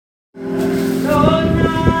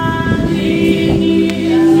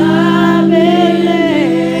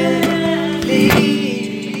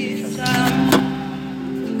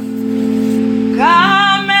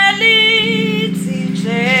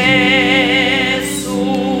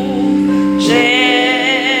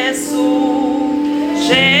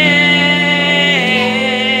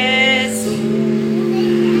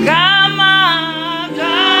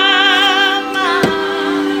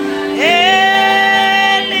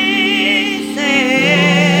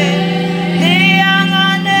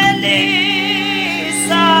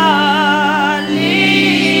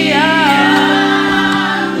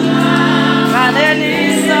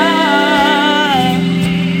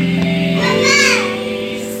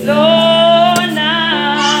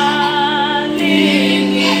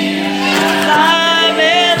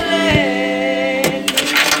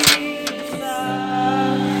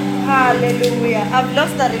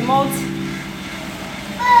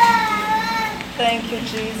Thank you,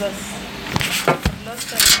 Jesus. I've lost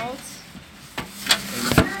the notes.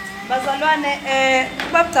 Bazalwane,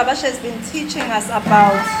 Bab Tabash has been teaching us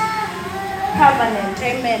about covenant.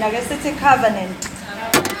 Amen. I guess it's a covenant.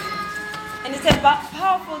 And it's a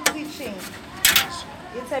powerful teaching.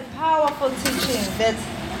 It's a powerful teaching that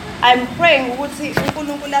I'm praying ukuthi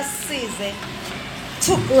uNkulunkulu asisize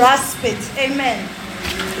to grasp it. Amen.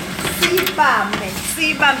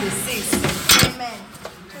 Sibambisise. Amen.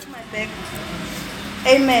 Take my back.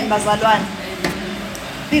 Amen, bazalwane.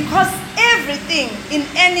 Because everything in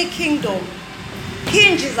any kingdom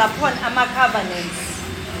hinges upon ama covenants.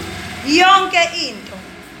 Yonke into.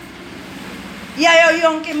 Yayo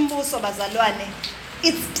yonke imbuso bazalwane.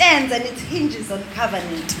 It stands and it hinges on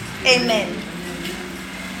covenant. Amen.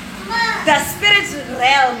 The spirit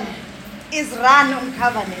realm is run on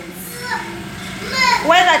covenants.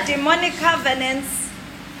 Whether demonic covenants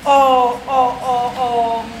or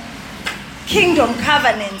kingdom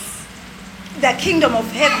covenants, the kingdom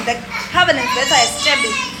of heaven, the covenants that are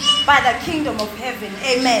established by the kingdom of heaven.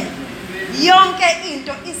 Amen. Yonke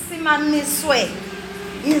into isimamiswe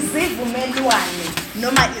izivumelwane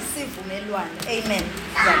noma isivumelwane. Amen.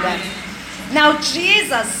 Now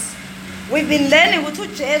Jesus, we've been learning with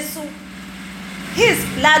Jesus, his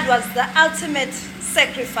blood was the ultimate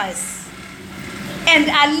sacrifice. And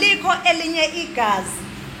alikho elinye igazi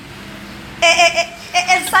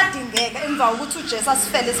elisadingeka emva ukuthi uJesu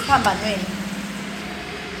asifele esiphambanweni.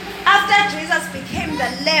 After Jesus became the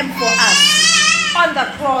lamb for us on the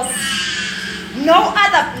cross, no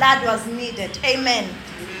other blood was needed. Amen.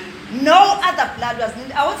 No other blood was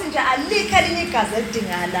needed. Awuthi nje alikho elinye igazi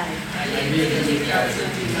elidingakalayo.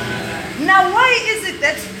 Now why is it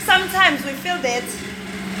that sometimes we feel that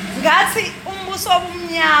ngathi umbuso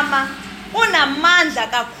obumnyama unamandla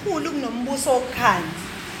kakhulu kunombuso wokukhanya?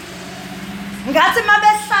 Ngathi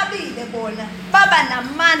mabehlabile bona baba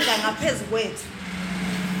namandla ngaphezulu kwethu.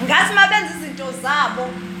 Ngathi mabenza izinto zabo,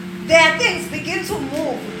 their things begin to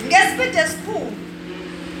move ngespeed esikhulu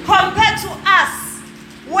compared to us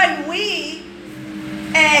when we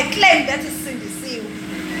claim that isindisiwe.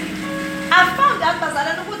 I found out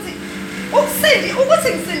bazalwane ukuthi ukuthi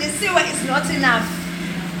ngisindisiwe is not enough.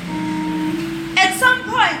 At some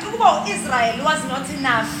point ukuba Israel was not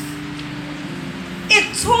enough.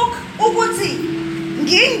 It took ukuthi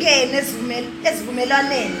ngingene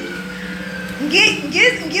esivumelwaneni.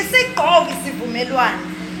 Ngisigqoke isivumelwano.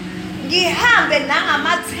 Ngihambe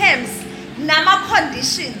nangama terms nama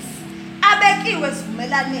conditions abekiwe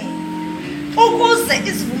esivumelaneni. Ukuze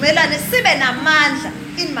isivumelwano sibe namandla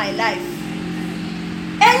in my life.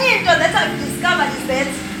 Enye into that I've discovered is that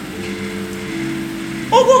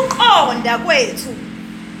ukuqonda kwethu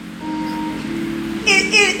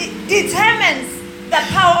it determines the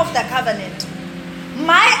power of the covenant.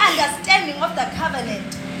 My understanding of the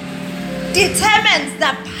covenant determines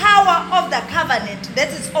the power of the covenant that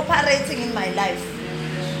is operating in my life.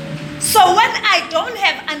 So when I don't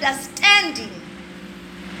have understanding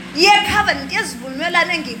ye-covenant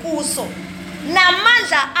yesivumelwano engikuso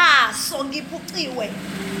namandla aso ngiphuciwe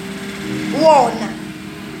wona,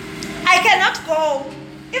 I cannot go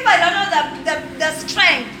if I don't know the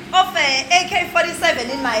strength of a AK-47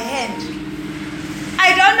 in my hand.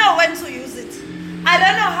 I don't know when to use it. I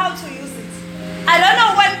don't know how to use it. I don't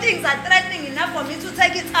know when things are threatening enough for me to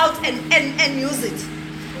take it out and use it.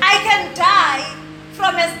 I can die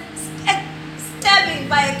from a stabbing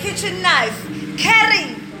by a kitchen knife,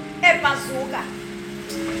 carrying a bazooka.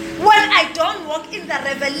 When I don't walk in the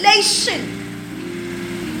revelation,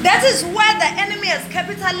 that is where the enemy has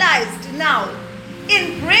capitalized now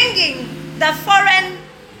in bringing the foreign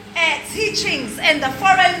teachings and the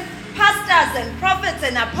foreign pastors and prophets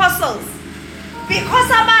and apostles. Because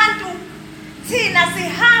abantu thina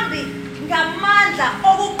sihambi ngamandla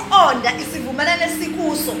okuqonda isivumelwano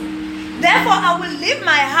esikuso. Therefore I will leave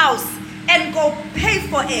my house and go pay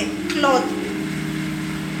for a cloth.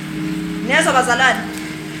 Nezwa bazalwane.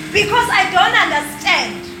 Because I don't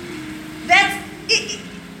understand that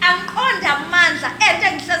angiqonda amandla ento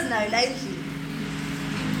engihlezi nayo la endlini.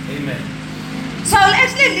 Amen. So I'll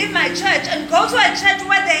actually leave my church and go to a church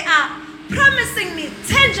where they are promising me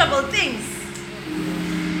tangible things.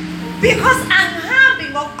 Because angihambi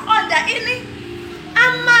ngokuqonda ini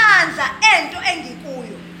amandla ento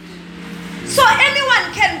engikuyo. So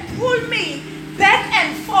anyone can pull me back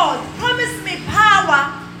and forth, promise me power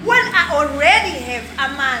when I already have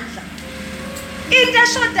amandla. Into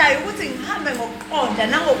eshodayo ukuthi ngihambe ngokuqonda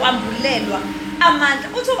nangokwambulelwa amandla.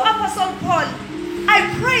 Uthi uApostle Paul, I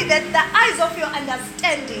pray that the eyes of your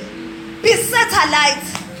understanding be satellite.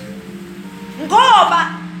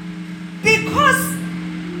 Ngoba because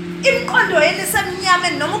imqondweni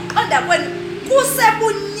semnyameni noma ukuqonda kwenu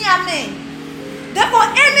kusebunyameni. Therefore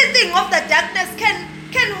anything of the darkness can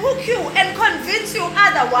hook you and convince you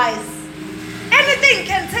otherwise. Anything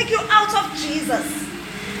can take you out of Jesus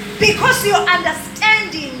because your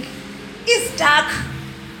understanding is dark.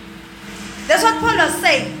 That's what Paul was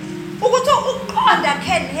saying. Ukuthi uqonda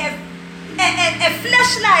can have a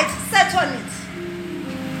flashlight set on it.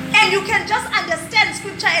 And you can just understand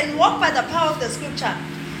scripture and walk by the power of the scripture.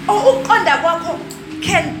 Or uqonda kwakho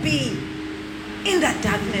can be in the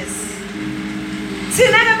darkness.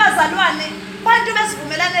 Thina bazalwane bantu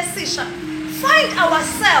besivumelane sisha, find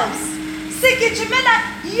ourselves sigijimela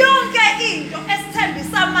yonke into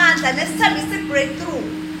esithembisa amandla nesithembisa breakthrough,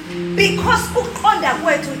 because uqonda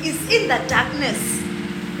kwethu is in the darkness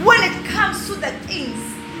when it comes to the things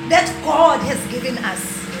that God has given us.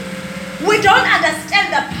 We don't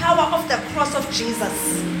understand the power of the cross of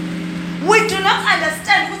Jesus. We do not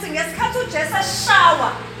understand ukuthi ngesikhathi uJesu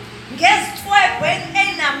eshawa ngesixwebhe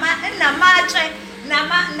enamatshe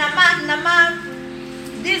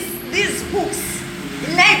these hooks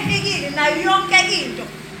nayipikile nayo yonke into,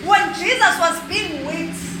 when Jesus was being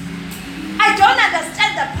whipped, I don't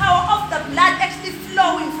understand the power of the blood actually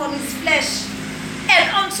flowing from his flesh and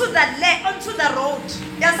onto the road.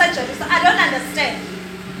 Yes, I don't understand.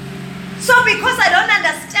 So because I don't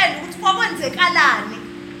understand ukuthi kwakwenzekalani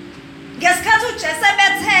ngesikhathi uJesu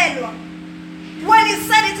ebethelwa, when he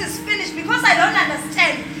said it is finished, because I don't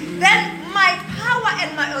understand, then my power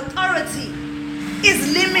and my authority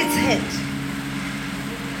is limited.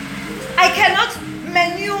 I cannot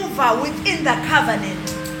maneuver within the covenant.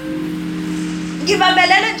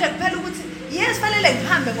 Ngibambelele nje kuphela ukuthi yes fanele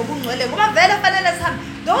ngihambe ngobungcwele ngoba vele fanele sihambe.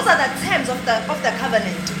 Those are the terms of the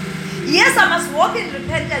covenant. Yes, I must walk in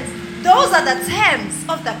repentance. Those are the terms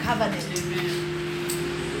of the covenant.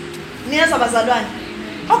 Niyazwa bazalwane,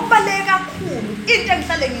 okubaleka kakhulu into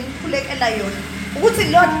engihlale ngikhulekela yona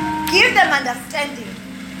ukuthi Lord give them understanding.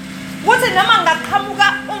 Ukuthi noma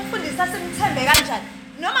ngaqhamuka umfundisi asemthembe kanjani,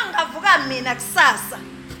 noma ngavuka mina kusasa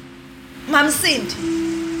mamsindi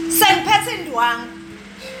sengiphethe indwangu,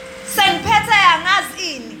 sengiphethe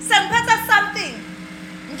yangazi ini, sengiphethe something,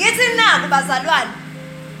 ngithi naku bazalwane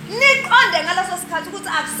niqonde ngaleso sikhathi ukuthi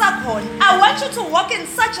akusakhona. I want you to walk in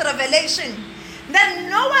such revelation that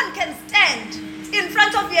no one can stand in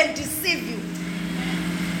front of you and deceive you.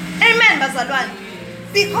 Amen bazalwane.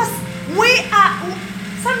 Because we are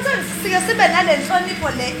sometimes sibe nale nhlonipho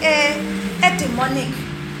le demonic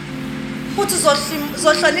futhi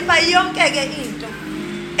uzohlonipha yonke ke into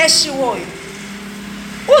eshiwoyo,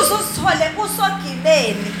 uzusithole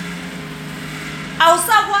usogibeni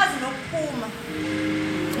awusakwazi nokuphuma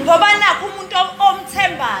ngoba nakho umuntu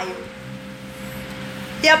omthembayo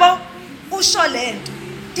yabo usho lento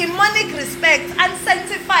demonic respect,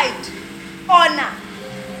 unsanctified honor.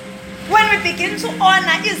 When we begin to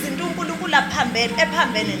honor izinto uNkulunkulu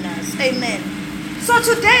ephambene nazo. Amen. So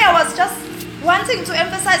today I was just wanting to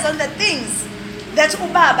emphasize on the things that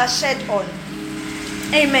ubaba shared on.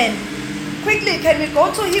 Amen. Quickly, can we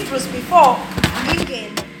go to Hebrews before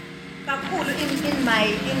again?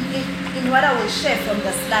 In what I will share from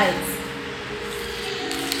the slides.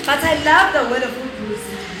 But I love the word of Hebrews.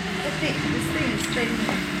 I think this thing is straight.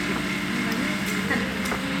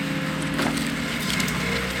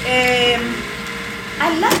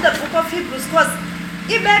 I love the book of Hebrews because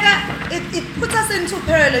it puts us into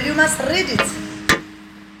parallel. You must read it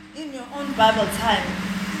in your own Bible time,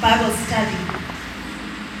 Bible study.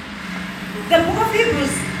 The book of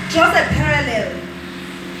Hebrews draws a parallel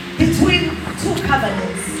between two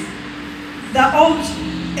covenants, the old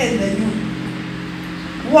and the new.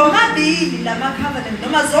 Womabili lama covenant,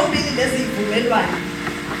 noma zombili lezi vumelwano,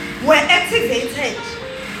 were activated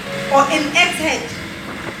or enacted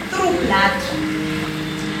through blood.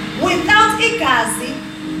 Without igazi,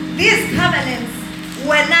 these covenants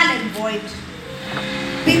were null and void.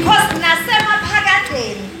 Because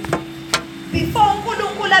nasemaphakadeni, before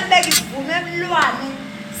uNkulunkulu abeke isivumelwano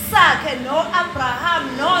sakhe no Abraham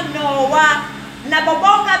no Noah nabo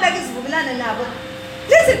bonke abeke isivumelwano nabo.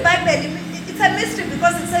 Listen, Bible, it's a mystery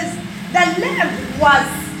because it says the lamb was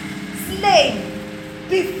slain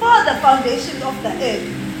before the foundation of the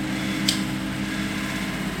earth.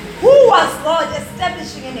 Who was God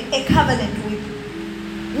establishing a covenant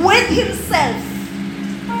with himself,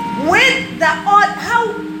 with the order,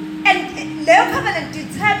 how, and the covenant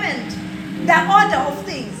determined the order of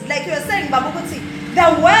things. Like you were saying, Babukuti, the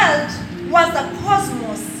world was the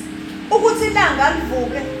cosmos. Ukuthi ilanga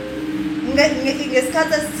livuke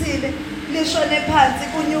ngesikhathi esithile lishone phansi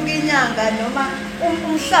kunyuka inyanga noma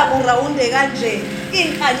umhlaba urawunde kanje,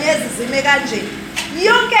 inkanyezi zime kanje.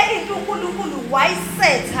 Yonke uNkulunkulu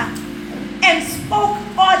wayisetha and spoke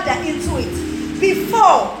order into it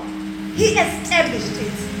before he established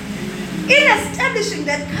it. In establishing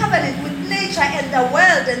that covenant with nature and the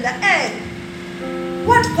world and the earth,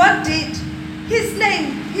 what God did, he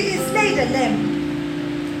slayed a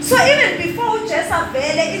lamb. So even before uJesu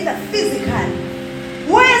vele in the physical,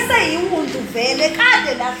 where say you want to vele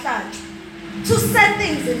kade lahlatshwa to set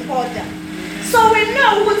things in order. So we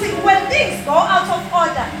know when things go out of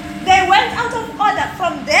order, they went out of order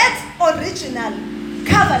from that original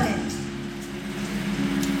covenant.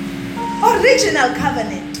 Original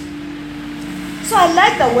covenant. So I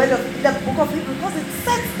like the word of the book of Hebrews because it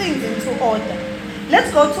sets things into order.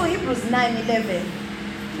 Let's go to Hebrews 9:11.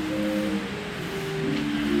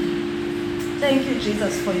 Thank you,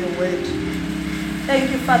 Jesus, for your word.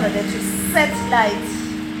 Thank you, Father, that you set light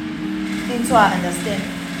into our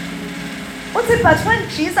understanding. But when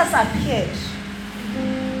Jesus appeared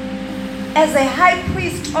as a high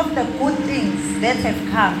priest of the good things that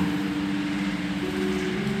have come,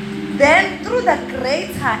 then through the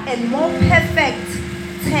greater and more perfect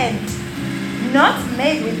tent, not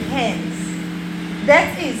made with hands,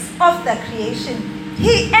 that is of the creation,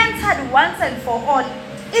 he entered once and for all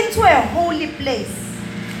into a holy place,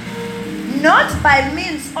 not by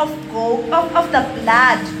means of the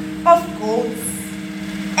blood of goats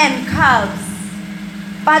and calves,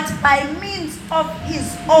 but by means of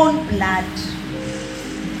his own blood,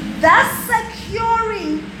 thus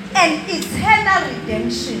securing an eternal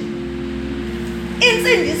redemption.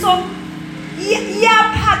 Insindiso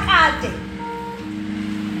yaphakade,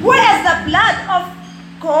 whereas the blood of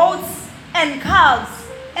goats and calves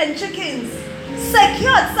and chickens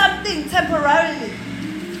secured something temporarily.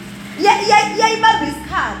 Yayibamba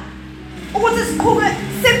isikhala ukuthi siqhube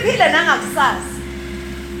siphile nangakusasa.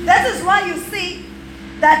 That is why you see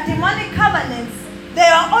that demonic covenants, they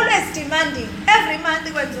are always demanding every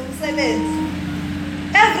month kwenza umsebenzi,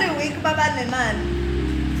 every week baba nemali.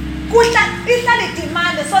 Ihlale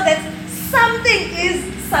demand so that something is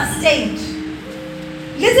sustained.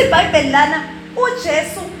 Lithi iBhayibheli lana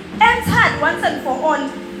uJesu entered once and for all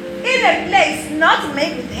in a place not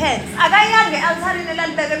made with hands. Akayange altarini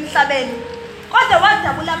elalibekwe emhlabeni, kodwa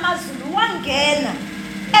wadabula amazulu wangena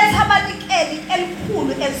ethabanikeli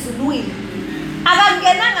elikhulu ezulwini.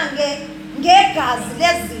 Akangenanga ngegazi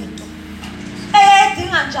lezinto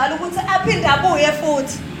edinga njalo ukuthi aphinde abuye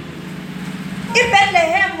futhi.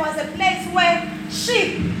 Bethlehem was a place where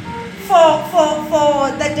sheep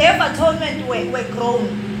for the Day of Atonement were grown.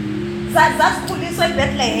 Zakhuliswa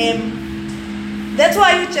eBethlehem. That's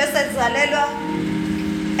why you just said zalelwa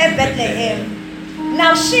eBethlehem.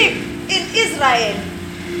 Now sheep in Israel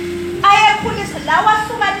ayakhuliswa la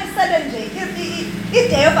wahlukanisele nje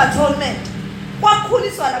Day of Atonement.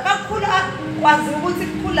 Kwakhuliswa la kakhula kwazi ukuthi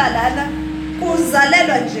kukhula lana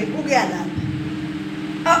kuzalelwa nje ukuya lapha.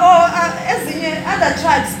 Other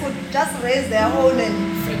tribes could just raise their own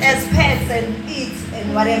and as pets and eat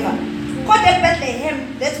and whatever. Called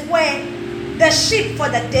Bethlehem, that's where the sheep for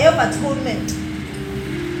the Day of Atonement.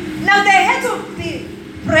 Now they had to be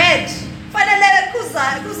bred. Fanele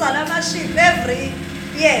kuzala sheep every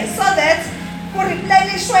year so that could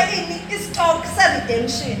replenishwe in stock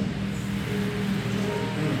redemption.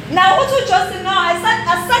 Now uthi Joseph no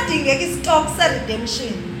asadingeka stock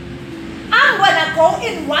redemption. I'm gonna go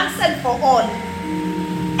in once and for all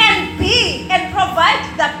and provide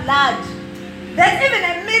the blood that even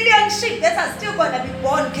 1 million sheep that are still gonna be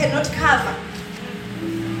born cannot cover.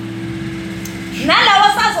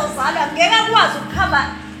 Nalawa sazozalwa ngeke akwazi ukucover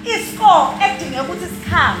iscore edinga ukuthi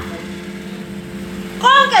sikhambe.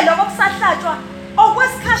 Konke lokho kusahlatshwa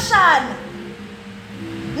okwesikhashana.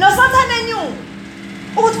 Nosathane enyuka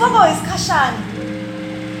ukuthi konke isikhashana.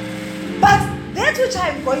 But that which I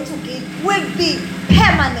am going to give will be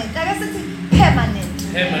permanent. I guess it's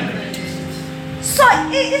permanent. Permanent. So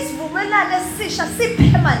isivumelano esisha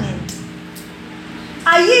si-permanent.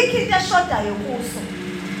 Ayikho into eshodayo kuso.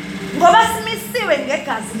 Ngoba simisiwe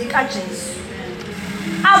ngegazi likaJesu.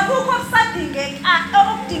 Akukho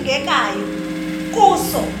okudingekayo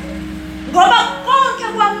kuso. Ngoba konke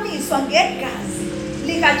kwamiswa ngegazi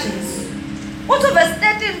likaJesu. Uthi verse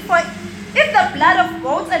 13, for if the blood of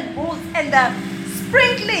goats and bulls and the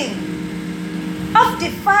sprinkling of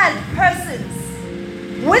defiled persons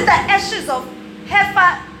with the ashes of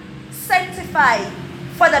heifer sanctify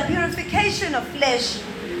for the purification of flesh,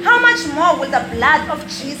 how much more will the blood of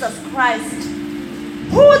Jesus Christ,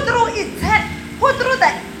 who through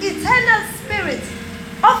the eternal Spirit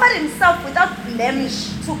offered himself without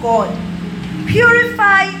blemish to God,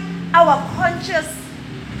 purify our conscience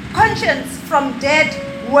from dead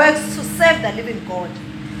works to serve the living God.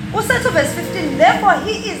 Usaid to verse 15, therefore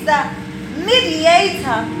he is the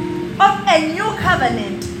mediator of a new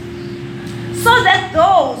covenant, so that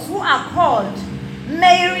those who are called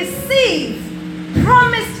may receive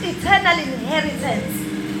promised eternal inheritance.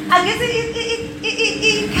 Again,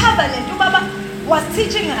 covenant, Ubaba was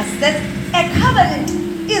teaching us that a covenant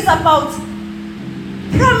is about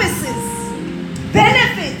promises,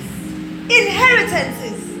 benefits,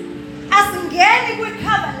 inheritances. Asingeni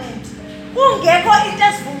kwi-covenant kungekho into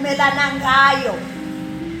esivumelana ngayo.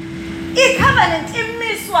 I-covenant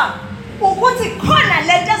imiswa ukuthi khona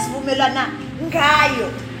lento esivumelana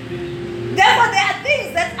ngayo. Therefore, there are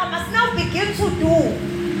things that I must now begin to do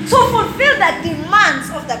to fulfill the demands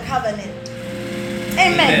of the covenant.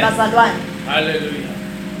 Amen, bazalwane. Hallelujah.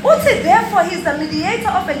 Uthi, therefore, he is the mediator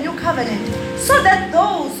of a new covenant, so that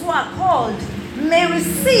those who are called may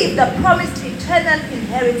receive the promised eternal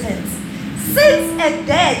inheritance. Since a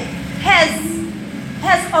death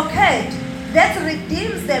has occurred that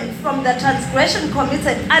redeems them from the transgression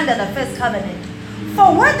committed under the first covenant.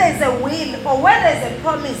 For where there is a will, or where there is a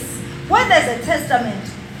promise, where there is a testament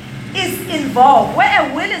is involved, where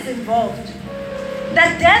a will is involved, the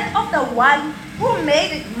death of the one who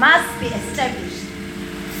made it must be established.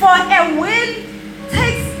 For a will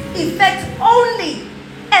takes effect only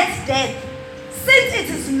at death, since it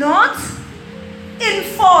is not in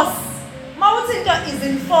force. Mawuthi is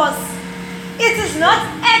in force. It is not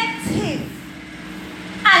active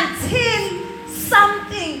until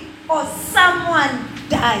something or someone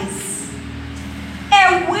dies.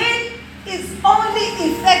 A will is only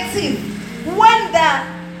effective when the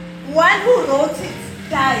one who wrote it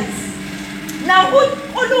dies. Now,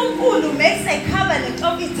 uNkulunkulu makes a covenant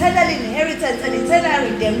of eternal inheritance and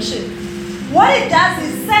eternal redemption. What it does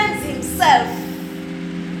is sends himself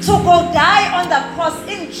to go die on the cross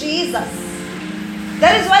in Jesus.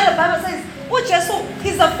 That is why the Bible says, uJesu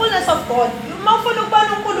is the fullness of God.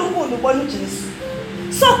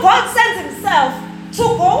 So God sends himself to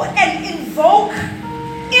go and invoke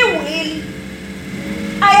i-will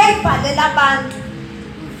ayayibhalela abantu,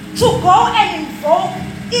 to go and invoke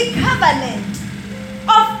a covenant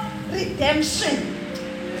of redemption.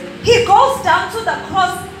 He goes down to the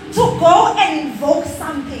cross to go and invoke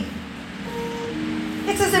something.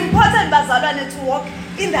 It is important, bazalwane, to walk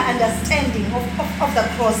in the understanding of the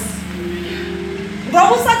cross.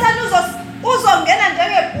 Ngoba uSathane uzongena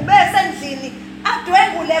njengebhube esendlini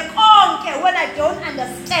adwengule konke when I don't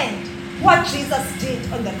understand what Jesus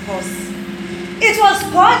did on the cross. It was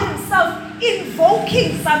God himself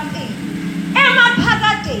invoking something.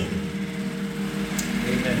 Emaphakadeni.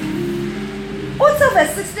 Amen. Also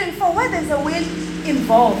verse 16, for where there is a will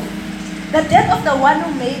involved, the death of the one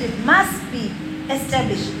who made it must be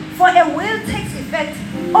established. For a will takes effect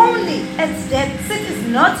only as death, since it is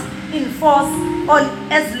not in force or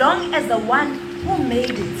as long as the one who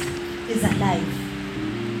made it is alive.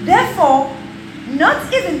 Therefore,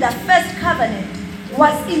 not even the first covenant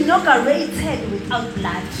was inaugurated without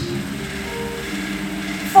blood.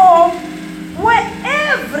 For where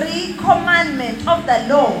every commandment of the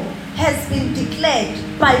law has been declared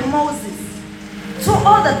by Moses to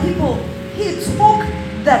all the people, he took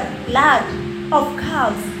the blood of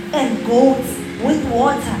cows and goats with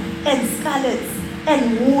water and scarlet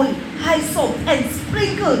and wool, hyssop, and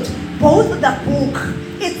sprinkled both the book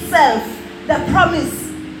itself, the promise,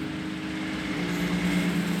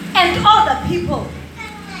 and all the people.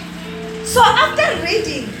 So after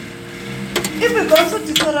reading, if we go to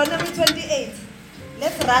Deuteronomy 28,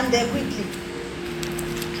 let's run there quickly.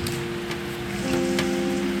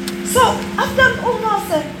 So after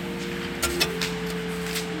Moses,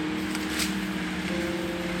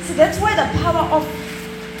 see, that's where the power of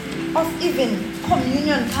even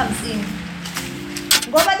communion comes in.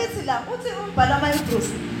 Ngoba lithi la uthi umbhalo amaHebrews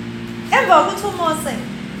emva kokuthi uMose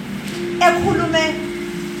ekhulume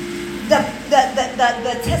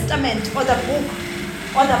the testament or the book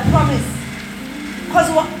or the promise, because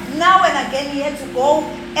now and again he had to go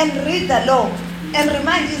and read the law and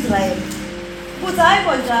remind Israel ukuthi hayi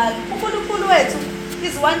konjalo uNkulunkulu wethu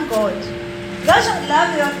is one God. Thou shalt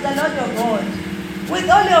love the Lord your God with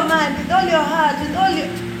all your mind, with all your heart, with all your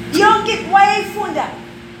yonke wayifunda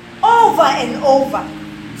over and over.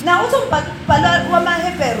 Now uthi umbhalo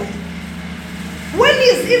wamaHebrew, when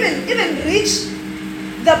he's even reached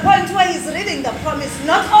the point where he's reading the promise,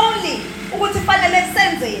 not only ukuthi fanele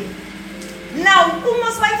senzeni, now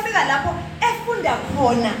uMose wayefika lapho efunda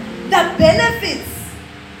khona the benefits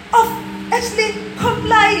of actually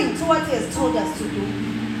complying to what he has told us to do.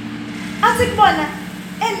 Athi kubona,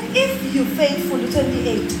 and if you faithful,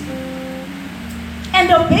 28,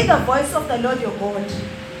 and obey the voice of the Lord your God,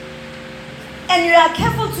 and you are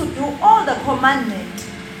careful to do all the commandment,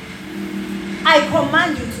 I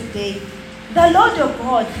command you today, the Lord your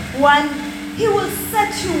God, one, he will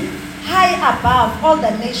set you high above all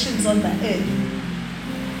the nations on the earth.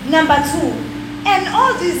 Number two, and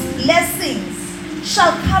all these blessings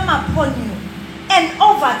shall come upon you and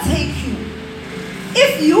overtake you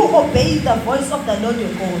if you obey the voice of the Lord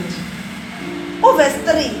your God. Verse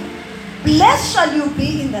 3, blessed shall you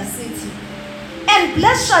be in the city, and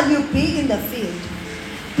blessed shall you be in the field.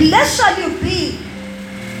 Blessed shall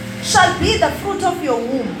be the fruit of your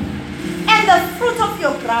womb, and the fruit of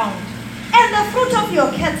your ground, and the fruit of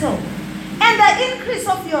your cattle, and the increase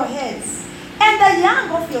of your heads, and the young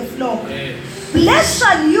of your flock. Yes. Blessed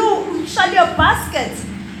shall your basket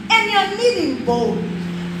and your kneading bowl.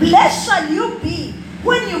 Blessed shall you be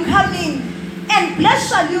when you come in, and blessed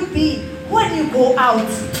shall you be when you go out.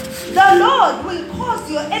 The Lord will cause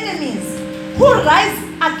your enemies who rise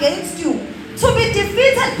against you to be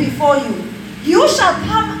defeated before you. They shall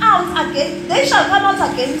come out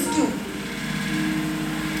against you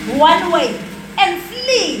one way and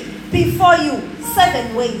flee before you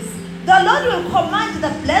 7 ways. The Lord will command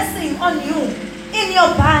the blessing on you in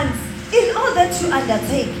your barns, in all that you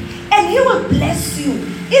undertake, and he will bless you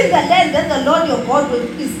in the land that the Lord your God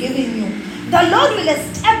is giving you. The Lord will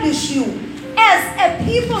establish you as a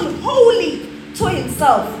people holy to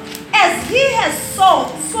himself, as he has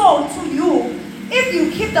sworn to you, if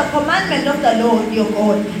you keep the commandment of the Lord your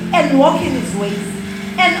God and walk in his ways.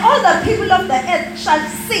 And all the people of the earth shall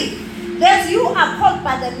see that you are called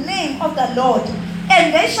by the name of the Lord,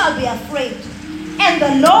 and they shall be afraid. And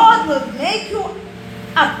the Lord will make you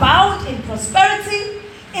abound in prosperity,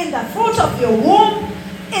 in the fruit of your womb,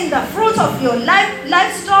 in the fruit of your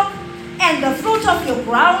livestock, and the fruit of your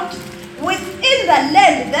ground, within the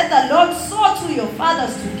land that the Lord swore to your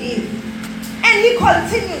fathers to give. And he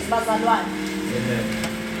continues, bazalwane.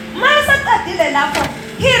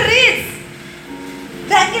 He reads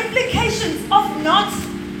the implications of not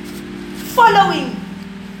following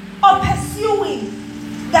or pursuing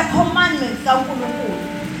the commandments of God.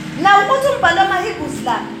 Now,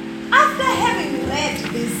 after having read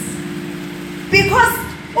this, because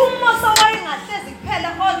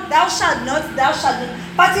thou shalt not,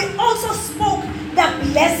 but he also spoke the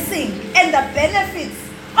blessing and the benefits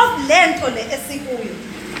of land on the esikuyo.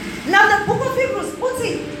 Now the book of Hebrews,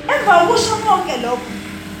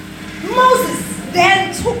 Moses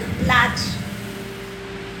then took blood.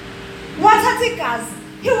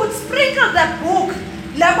 He would sprinkle the book.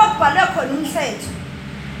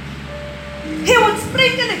 He would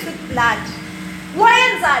sprinkle it with blood.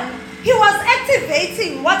 He was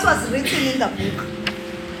activating what was written in the book.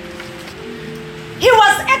 He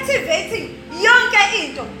was activating yonke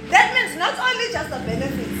into. That means not only just the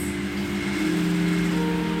benefits,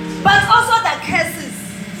 but also the curses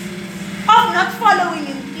of not falling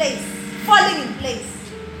in place.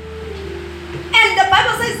 And the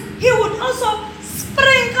Bible says he would also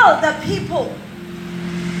sprinkle the people.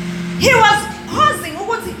 He was causing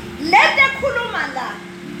let the khuluma la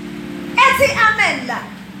ethi amen la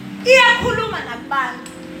iyakhuluma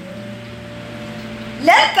nabantu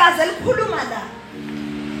legazi elikhuluma la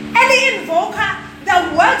eli-invoker the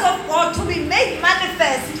words of God to be made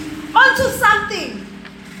manifest onto something.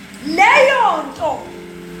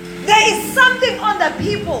 There is something on the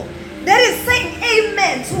people that is saying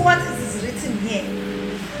amen to what is written here.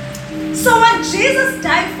 So when Jesus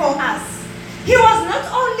died for us, he was not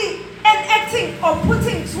only enacting or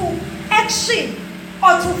putting to action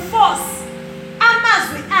or to force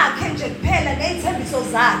amazwi akhe nje kuphela nezithembiso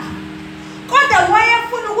zakhe, kodwa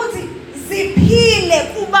wayefuna ukuthi ziphile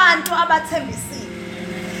kubantu abathembisile.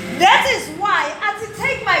 That is why athi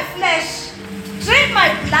take my flesh, drink my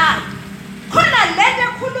blood. Khona lento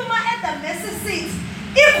ekhuluma at the mercy seat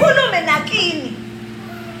ikhulume nakini.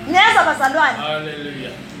 Neza bazalwane.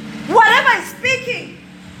 Hallelujah. Whatever is speaking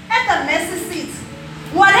at the mercy seat,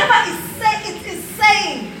 whatever it is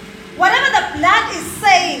saying, whatever the blood is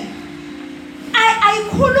saying,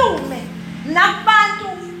 ayikhulume nabantu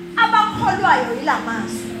abakholwayo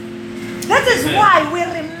ilamazwi. That is why we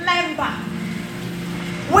remember,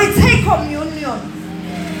 we take communion,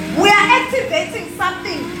 we are activating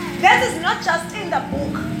something that is not just in the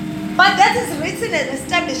book, but that is written and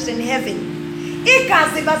established in heaven.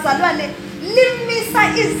 Igazi bazalwane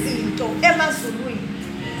limisa izinto emazulwini.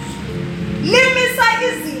 Limisa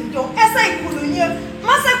izinto eseyikhulunyiwe.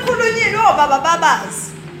 Masekhulunyile obaba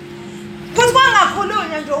babazi. Kuthi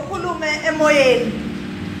bangakhulunywa nje ukhulume emoyeni.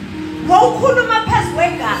 Wawukhuluma phezu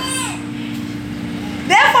kwegazi.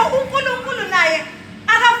 Therefore uNkulunkulu naye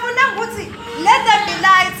akafuna ukuthi let there be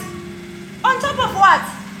light on top of what?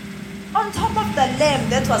 on top of the lamb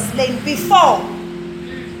that was slain before.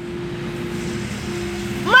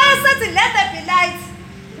 Maya said, let there be light.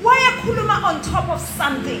 Wayakhuluma on top of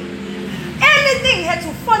something. Anything had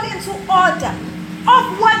to fall into order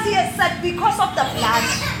of what he had said because of the blood.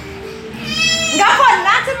 Ngakho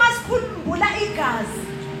nathi masikhumbula igazi.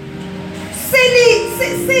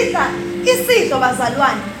 Sidla isidlo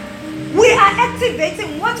bazalwane. We are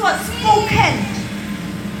activating what was spoken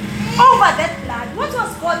over that blood. What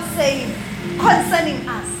was God saying concerning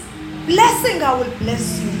us? Blessing, I will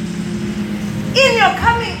bless you. In your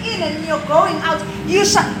coming in and your going out, you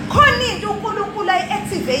shall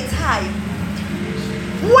activate time.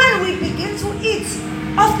 When we begin to eat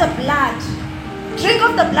of the blood, drink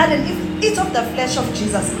of the blood and eat of the flesh of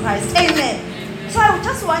Jesus Christ. Amen. So I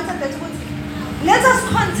just wanted that let us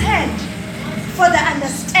contend for the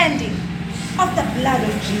understanding of the blood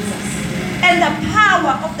of Jesus and the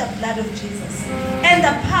power of the blood of Jesus and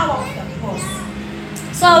the power of the cross.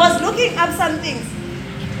 So I was looking up some things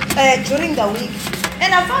during the week,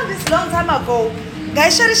 and I found this long time ago. And I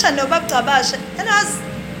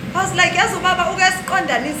was like, yes, Baba,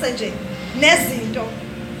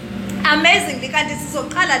 amazingly,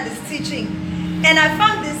 this teaching, and I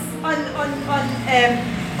found this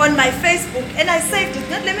on my Facebook, and I saved it.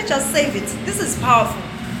 Let me just save it. This is powerful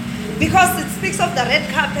because it speaks of the red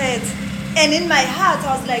carpet, and in my heart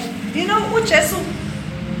I was like, you know, Ujesu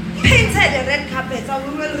painted a red carpet. I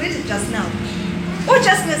will read it just now.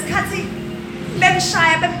 Ujesu nesikhathi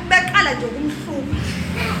bemshaya beqala nje ukumhlupha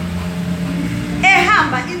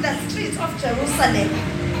ehamba in the streets of Jerusalem,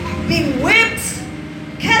 being whipped,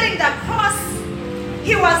 carrying the cross.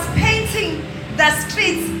 He was painting the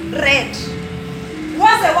streets red.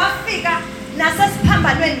 Was a wafika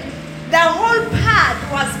nasesiphambanweni. The whole path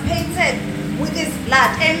was painted with his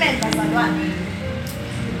blood. Amen, bazalwane.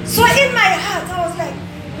 So in my heart I was like,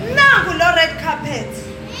 nangu lo red carpet.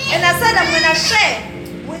 And I said I'm going to share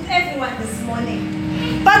with everyone this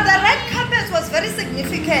morning. But the red carpet was very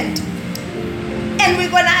significant. And we're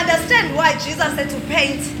going to understand why Jesus had to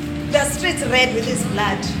paint the streets red with his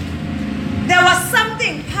blood. There was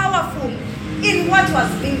something powerful in what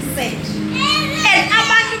was being said. And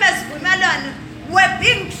abantu besivumelwano were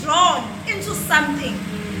being drawn into something.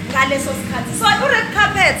 So red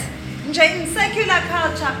carpet, in secular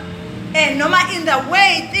culture, and in the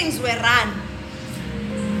way things were run,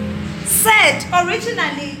 said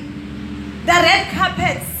originally the red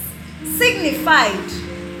carpets signified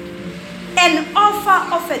an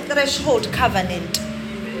offer of a threshold covenant.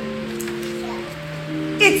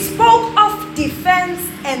 It spoke of defense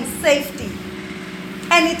and safety,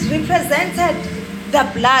 and it represented the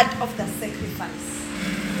blood of the sacrifice.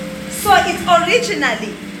 So it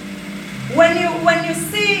originally, when you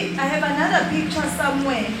see, I have another picture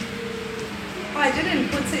somewhere. Oh, I didn't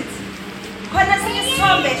put it. I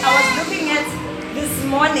was looking at this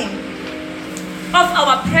morning of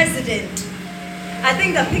our president. I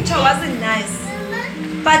think the picture wasn't nice,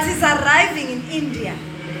 but he's arriving in India.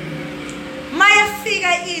 Maya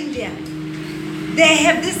figure India. They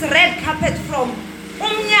have this red carpet from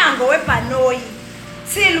Umnyango weBhanoi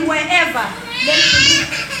till wherever.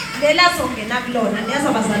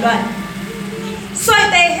 So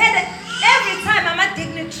they had, every time I'm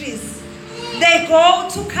dignitaries, they go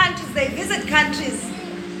to countries, they visit countries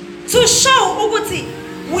to show Uguti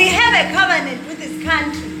we have a covenant with this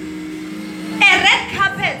country. A red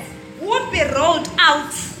carpet would be rolled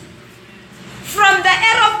out from the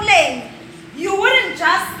aeroplane. You wouldn't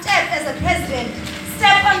just step as a president,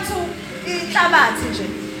 step onto Itabati.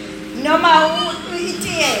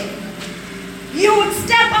 You would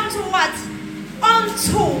step onto what?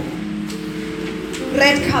 Onto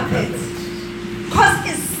red carpet. Because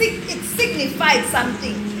it signified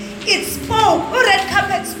something. It spoke. Red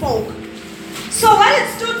carpet spoke. So what it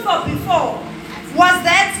stood for before was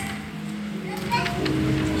that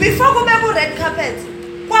before kubekho red carpet,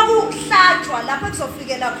 kwakuhlatshwa lapho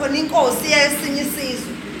kuzofikela khona inkosi yesinye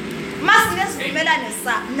isizwe. Masinezivumelane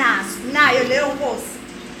nayo leyo nkosi.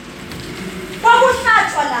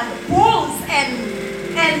 Kwakuhlatshwa lana bulls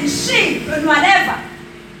and sheep and whatever.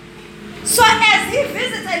 So as he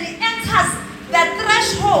visits and he enters the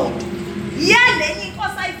threshold, yalenye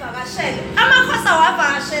inkosi ayivakashele. Amakhosi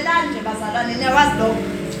awavakashelani nje bazalwane, niyawazi lo.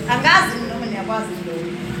 Angazi noma niyakwazi lo.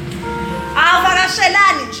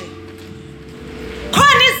 Avakashelani nje.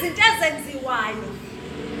 Khona izinto ezenziwayo.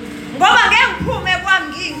 Ngoba ngeke ngiphume kwami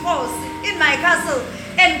ngiyinkosi in my castle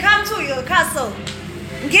and come to your castle.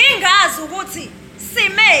 Ngingazi ukuthi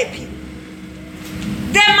simephi.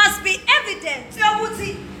 There must be evidence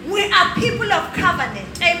yokuthi we are people of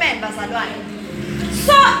covenant. Amen, bazalwane.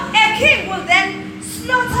 So a king will then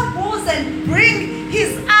slaughter bulls and bring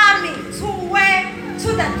his army to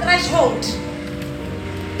the threshold.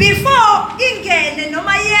 Before ingene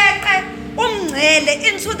noma yeqe umngcele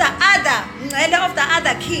into the other ngcele of the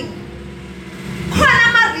other king. Khona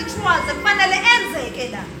ama rituals ekufanele enzeke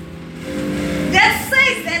la. That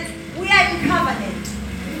says that we are in covenant.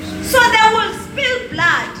 So they will spill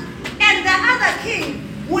blood and the other king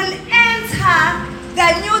will enter the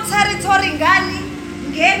new territory ngani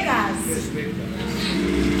ngegazi.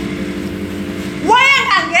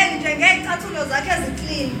 Wayengangeni nje ngezicathulo zakhe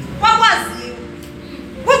eziclean kwakwaziwa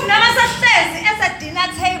ukuthi noma sahlezi at a dinner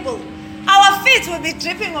table our feet will be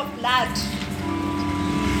dripping of blood.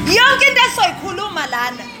 Yonke into esoyikhuluma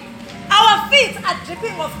lana our feet are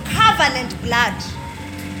dripping of covenant blood.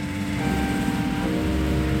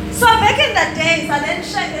 So back in the days, I then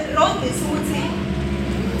wrote this ukuthi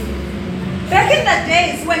back in the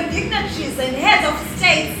days when dignitaries and heads of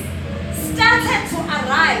states started to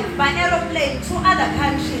arrive by aeroplane to other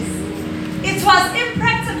countries, it was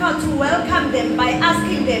impractical to welcome them by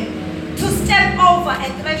asking them to step over a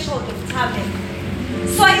threshold of Tabernacle.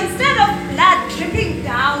 So instead of blood dripping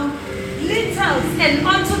down lintels and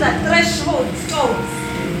onto the threshold stones,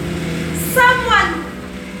 someone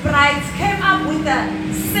bright came up with a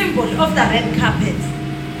symbol of the red carpet.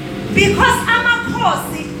 Because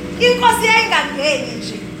amakhosi, inkosi yayingangeni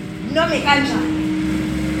nje noma kanjani.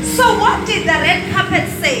 So what did the red carpet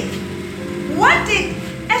say? What did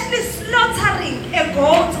actually slaughtering a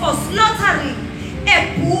goat or slaughtering a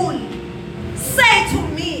bull say to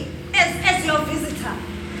me as your visitor?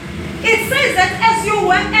 It says that as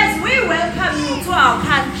we welcome you to our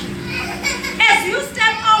country, as you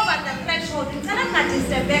step over the threshold,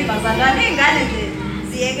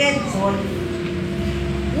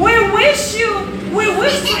 we wish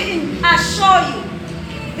to assure you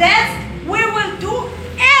that we will do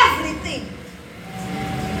everything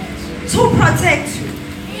to protect you.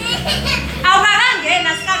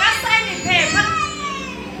 Awukangena sikakasayini iphepha,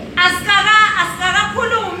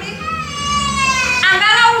 asikakakhulumi,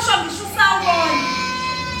 angakawusho ngisho usawubona.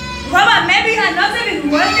 Ngoba maybe you are not even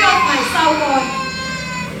worthy of my sawubona.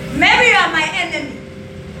 Maybe you are my enemy.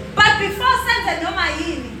 But before senze noma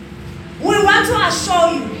yini, we want to assure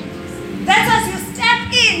you that as you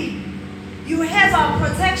step in, you have our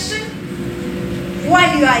protection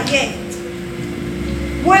while you are here.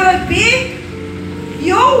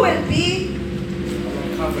 You will be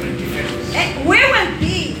covenant defenders. We will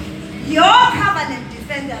be your covenant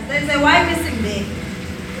defenders. There's a Y missing there.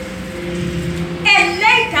 And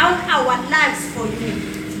lay down our lives for you.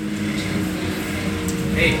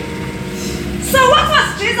 Hey. So what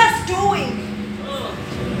was Jesus doing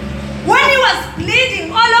when he was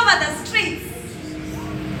bleeding all over the streets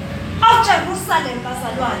of Jerusalem,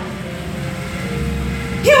 bazalwane?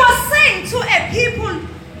 He was saying to a people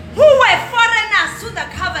who were foreigners to the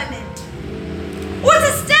covenant, would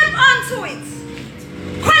step onto it.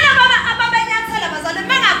 Khona ababenyathela bazalwane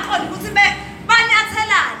bengaqondi ukuthi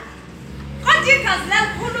banyathelana. Kodwa igazi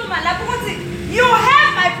likhuluma lapho ukuthi you have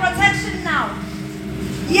my protection now.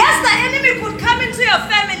 Yes, the enemy could come into your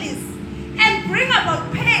families and bring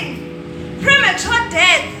about pain, premature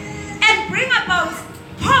death, and bring about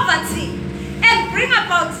poverty, and bring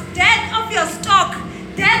about death of your stock,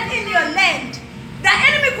 death in your land. The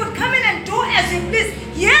enemy could come in and do as you please.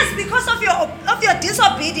 Yes, because of your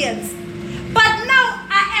disobedience. But now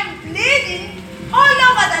I am bleeding all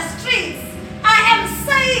over the streets. I am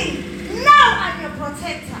saying, now I'm your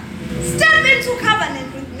protector. Step into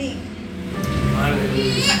covenant with me.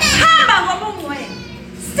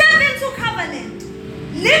 Step into covenant.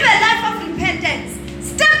 Live a life of repentance.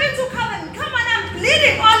 Step into covenant. Come on, I'm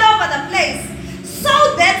bleeding all over the place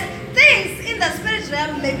so that things in the spirit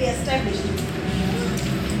realm may be established.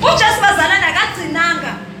 Ujesu bazalana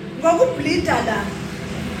akagcinanga ngokubleeda la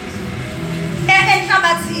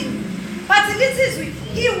enhlabathini, but lithizwe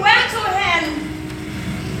he went to hell.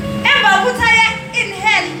 Emva kokuthi aye in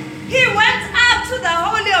hell, he went up to the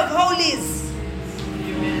Holy of Holies.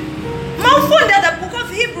 Mawufunda the book of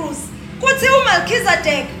Hebrews, kuthi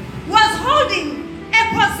uMelchizedek was holding a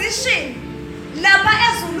position lapha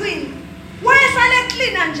ezulwini. Wayehlala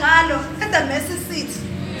clean njalo at the mercy seat.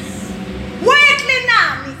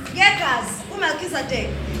 Wayeklinani ngegazi uMelchizedek.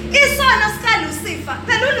 Isono sika Lucifer.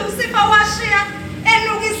 Phela uLucifer washiya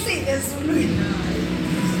enukisile ezulwini.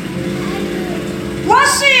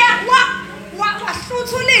 Washiya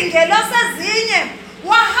wahluthula ingelo sezinye,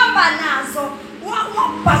 wahamba nazo,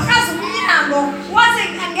 wabhakaza umnyango, wathi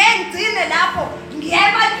angeke ngigcine lapho, ngiya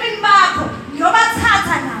ebantwini bakho,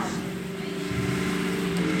 ngiyobathatha nawo.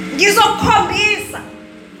 Ngizokukhombisa.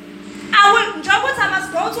 I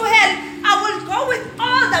must go to hell. I will go with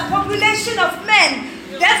population of men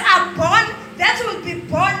that are born, that will be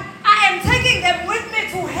born, I am taking them with me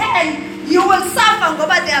to hell. You will suffer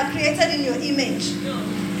ngoba they are created in your image.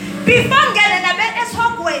 Before ngene nabe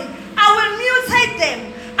esogweni, I will mutate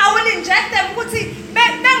them. I will inject them ukuthi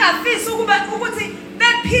bengafisi ukuthi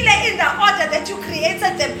bephile in the order that you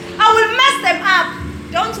created them. I will mess them up.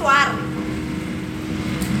 Don't worry.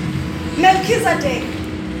 Melchizedek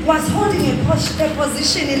was holding a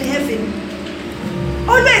position in heaven,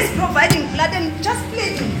 always providing blood and just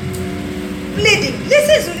pleading. This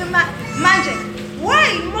is manje.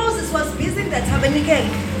 While Moses was busy in the tabernacle,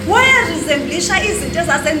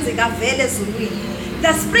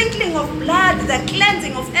 the sprinkling of blood, the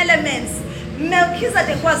cleansing of elements,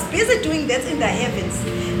 Melchizedek was busy doing that in the heavens.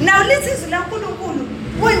 Now listen,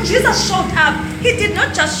 when Jesus showed up, he did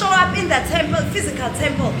not just show up in the temple, physical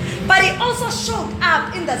temple, but he also showed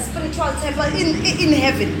up in the spiritual temple in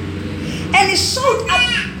heaven. And he showed up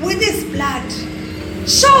with his blood.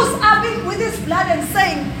 Shows up with his blood and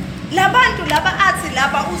saying, Labantu laba ati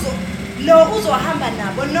laba uzo hamba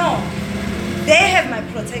nabo. No, they have my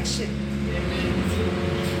protection.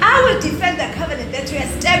 I will defend the covenant that we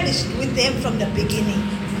established with them from the beginning.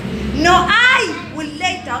 No, I will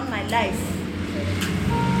lay down my life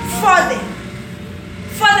for them,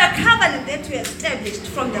 for the covenant that we established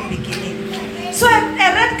from the beginning. So a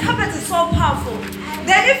red carpet is so powerful.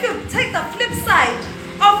 Then if you take the flip side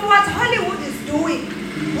of what Hollywood is doing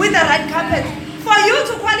with the red carpet, for you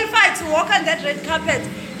to qualify to walk on that red carpet,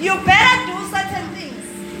 you better do certain things.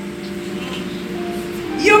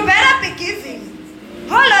 You better be giving a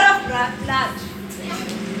whole lot of blood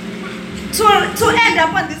to end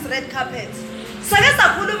up on this red carpet. So let's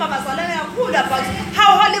talk about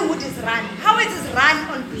how Hollywood is run, how it is run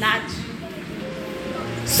on blood.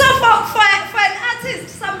 So for an artist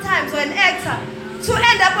sometimes, or an actor, to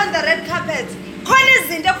end up on the red carpet,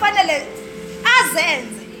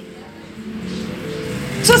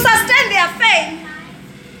 to sustain their fame,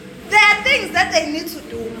 there are things that they need to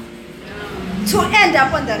do to end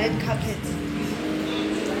up on the red carpet.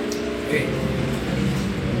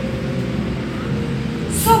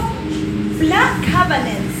 So, blood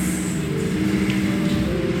covenants.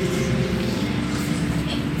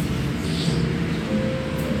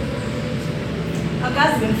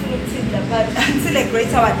 But until a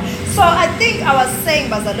greater one. So I think I was saying,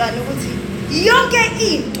 Bazalwane, yonke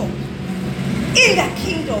into in the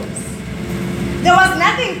kingdoms, there was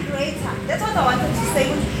nothing greater. That's what I wanted to say.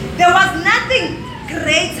 There was nothing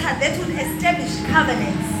greater that would establish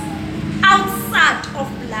covenants outside of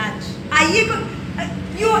blood.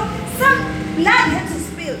 Some blood had to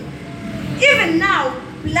spill. Even now,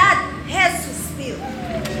 blood has to spill.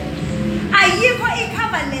 Ayikho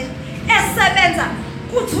i-covenant esebenza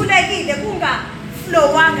kuthulekile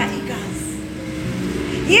kungaflowanga igazi.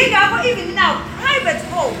 Yingakho even now, private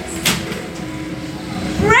homes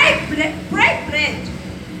break bread,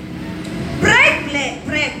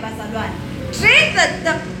 bazalwane. Drink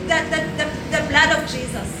the blood of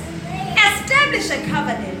Jesus. Establish a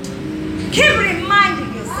covenant. Keep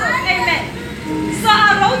reminding yourself. Amen. So I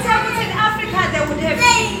wrote out in Africa they would have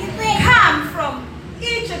come from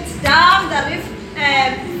Egypt down the rift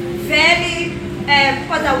valley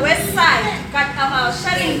on the west side. But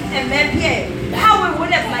sharing a map here, how we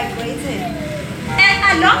would have migrated. And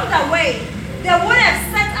along the way, they would have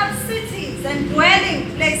set up cities and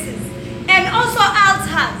dwelling places, and also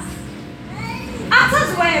altars.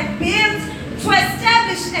 Altars were built to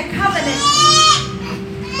establish a covenant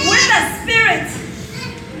with the spirit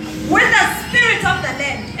of the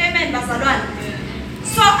land. Amen, Bazalwane.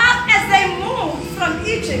 So as they moved from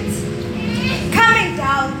Egypt, coming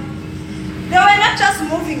down, they were not just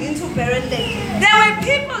moving into barren land. There were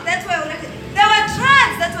people that were already, there were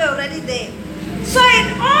tribes that were already there. So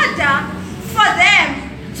in order for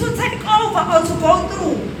them to take over or to go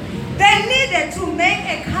through, they needed to make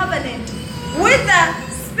a covenant with the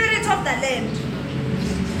spirit of the land.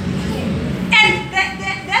 And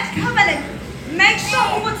that covenant makes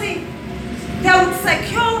sure they would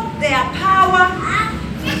secure their power,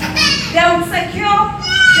 they would secure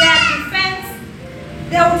their defense,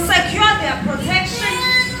 they would secure their protection,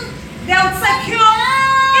 they would secure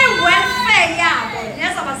welfare yabo.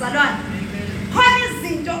 Yes, abazalwane.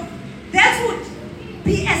 That would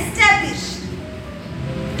be established.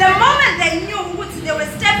 The moment they knew what they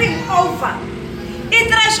were stepping over, a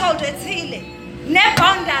threshold ethile, ne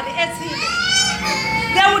boundary ethile,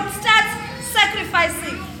 they would start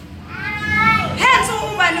sacrificing. Hence,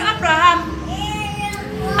 Abraham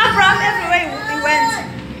everywhere he went,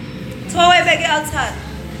 to a big altar.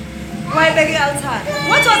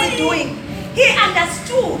 What was he doing? He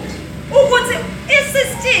understood ukuthi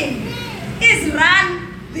i-system is run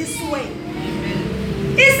this way.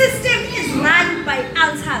 I-system is run by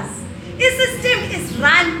altars. I-system is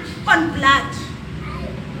run on blood.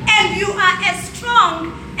 And you are as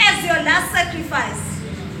strong as your last sacrifice.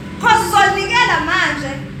 Because uzonikela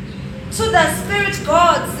manje to the spirit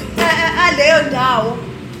gods aleyo ndawo.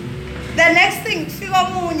 The next thing kufika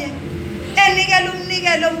omunye enikela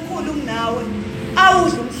umnikelo omkhulu kunawe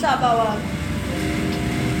awudla umhlaba wakho.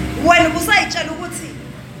 Wena busayitshela ukuthi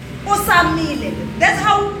usamile. That's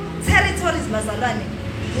how territories bazalwane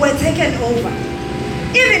were taken over.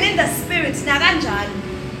 Even in the spirit na kanjalo.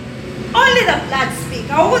 Only the blood speak.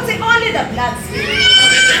 Awukuthi only the blood speak.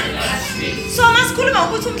 So masikhuluma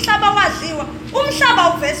ukuthi umhlaba wadliwa,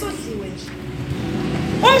 umhlaba uvese udliwe nje.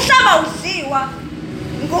 Umhlaba udliwa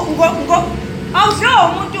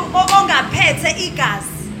awudliwa umuntu ongaphethe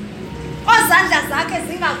igazi. Ozandla zakhe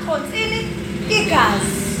zingakhonsini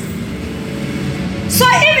igazi. So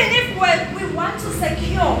even if we want to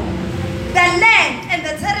secure the land and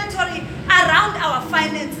the territory around our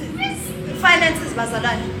finances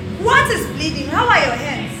bazalwane, what is bleeding? How are your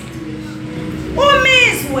hands?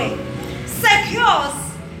 Umizwe secures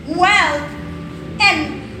wealth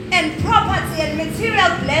and property and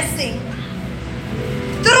material blessing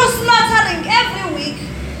through slaughtering every week.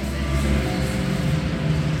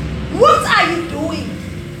 What are you doing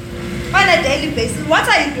on a daily basis? What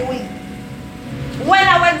are you doing? When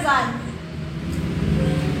I went on,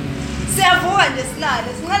 siyavuka nje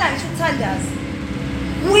silale, sinqala ngisho ukuthandaza.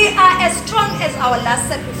 We are as strong as our last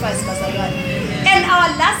sacrifice, bazalwane. And our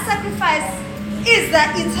last sacrifice is the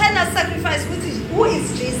eternal sacrifice, who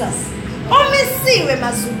is Jesus. Omisiwe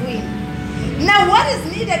mazulwini. Now what is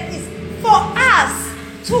needed is for us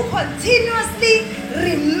to continuously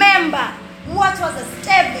remember what was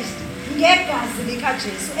established ngegazi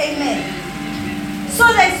likaJesu. Amen. So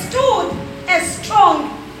they stood as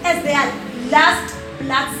strong as their last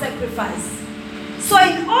blood sacrifice. So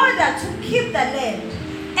in order to keep the land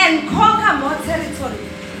and conquer more territory,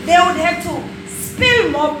 they would have to spill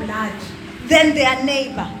more blood than their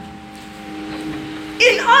neighbor.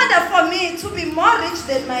 In order for me to be more rich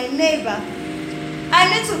than my neighbor, I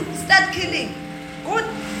need to start killing. Good.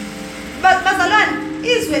 But bazalwane,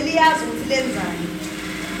 izwe liyazi ukuthi lenzani.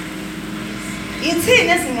 Ithini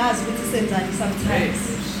esingazi ukuthi senzani sometimes.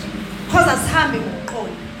 Because asihambi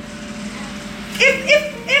ngokuqonda.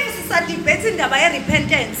 If sisadebate indaba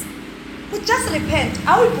ye-repentance, we just repent.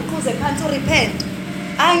 Awuyibhukuze phansi repent.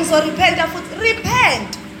 Ngizorepenta futhi.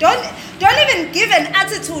 Repent. Don't even give an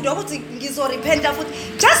attitude ukuthi ngizorepenta futhi.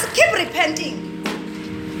 Just keep repenting.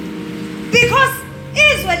 Because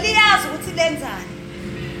izwe liyazi ukuthi lenzani.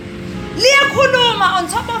 Liyakhuluma on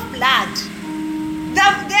top of blood.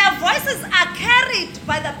 Their voices are carried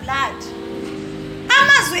by the blood.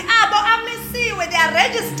 Amazwi abo amisiwe, they are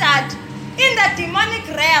registered in the demonic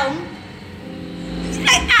realm.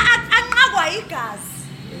 Anqakwa igazi.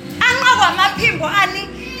 Anqakwa amaphimbo ani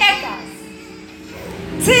egazi.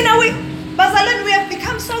 Thina bazalwane, we have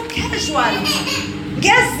become so casual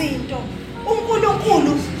ngezinto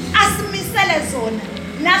uNkulunkulu asimisele zona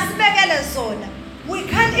nasibekele zona. We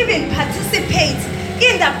can't even participate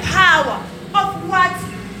in the power of what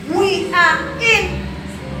we are in.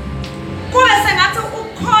 Kube sengathi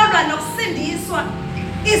ukukholwa nokusindiswa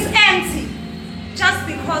is empty just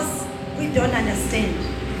because we don't understand.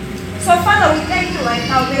 So Father, we thank you right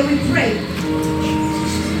now. May we pray.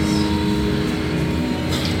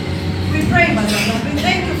 We pray, Mother Lord. We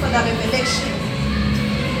thank you for the revelation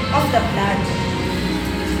of the blood.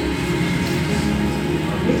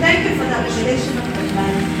 We thank you for the revelation of the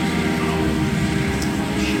blood.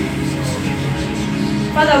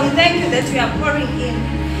 Father, we thank you that we are pouring in.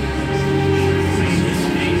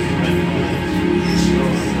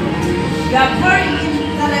 We are pouring in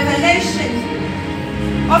the revelation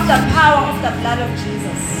of the power of the blood of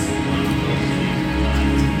Jesus.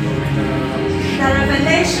 The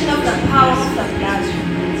revelation of the power of the blood.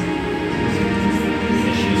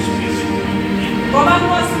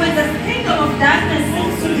 When the kingdom of darkness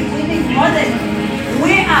seems to be winning more than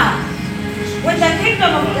we are, when the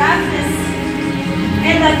kingdom of darkness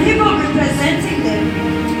and the people representing them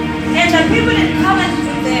and the people in covenant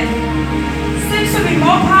with them seems to be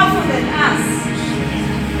more powerful than us,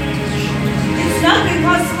 it's not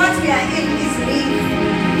because what we are in is weak.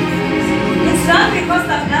 It's not because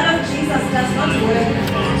the blood of Jesus does not work.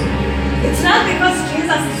 It's not because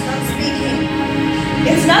Jesus is not speaking.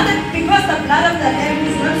 It's not because the blood of the Lamb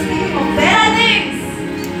is not speaking of better things.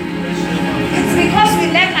 It's because we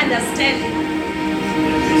lack understanding.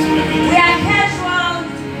 We are casual.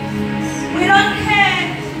 We don't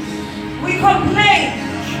care. We complain.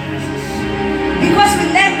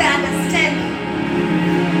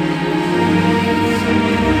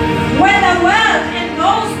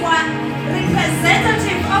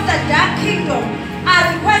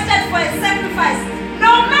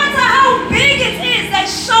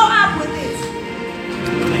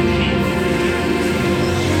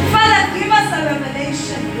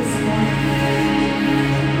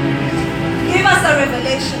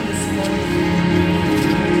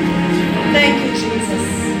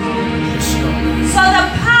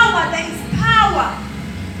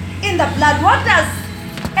 in the blood. What does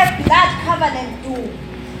a blood covenant do?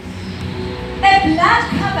 A blood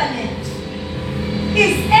covenant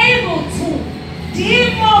is able to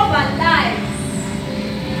demobilize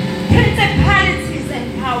principalities and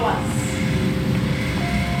powers.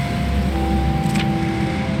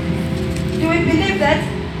 Do we believe that?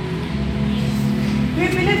 Do we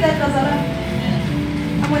believe that, Lazara?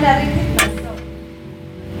 I'm going to repeat myself.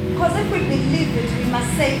 Because if we believe it, we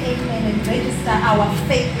must say amen and register our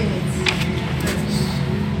faith in it.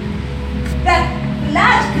 The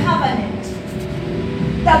blood covenant,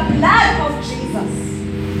 the blood of Jesus,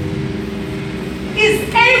 is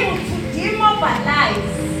able to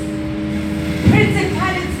demobilize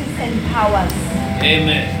principalities and powers.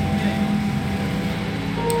 Amen.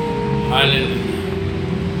 Hallelujah.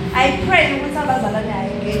 I pray with abazalwane are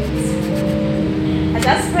engaged. I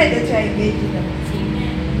just pray that you are engaged in them.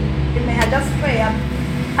 Amen. I just pray.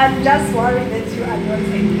 I'm just worried that you are not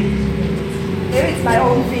engaged. Maybe it's my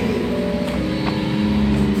own feeling.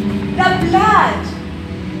 The blood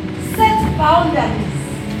sets boundaries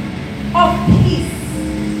of peace,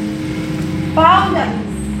 boundaries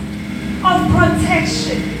of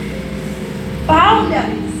protection,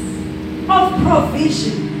 boundaries of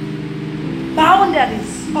provision,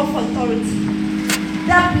 boundaries of authority.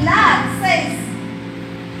 The blood says,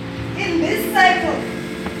 in this circle,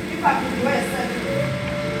 if I could do a circle,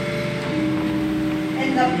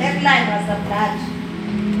 and the black line was the blood.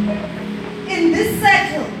 In this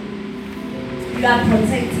circle, you are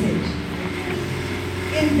protected.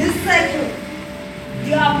 In this circle,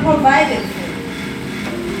 you are provided for.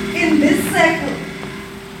 In this circle,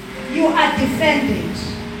 you are defended.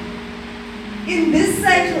 In this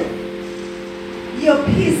circle, your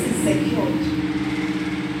peace is secured.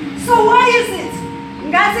 So why is it?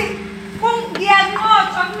 Ngathi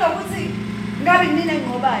ngiyanqotsha kunokuthi ngabe mina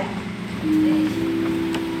ngiqobayo.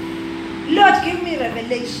 Lord, give me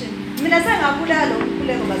revelation. Mina sengakhuleka lo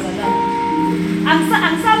mkhuleko bazalwane.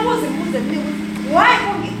 Angisabuzi imibuzo eminingi ukuthi why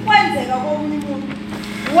kwenzeka komunye umuntu?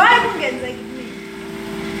 Why kungenzeki kimi?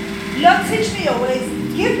 Lord, teach me your ways.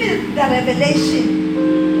 Give me the revelation.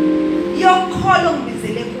 Yokholo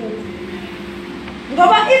ngibizele kuwo.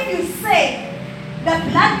 Ngoba if you say the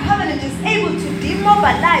blood covenant is able to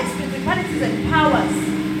demobilize principalities and powers,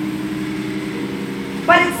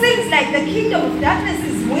 but it seems like the kingdom of darkness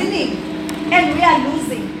is winning and we are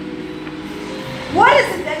losing. What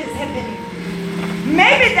is it that is happening?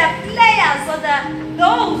 Maybe the players or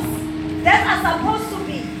those that are supposed to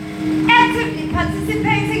be actively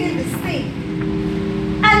participating in this thing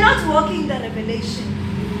are not walking the revelation.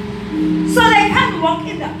 So they can't walk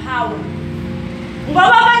in the power.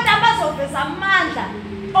 Ngoba abantu abazoveza amandla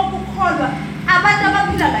okukholwa abantu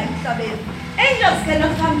abaphila la emhlabeni. Angels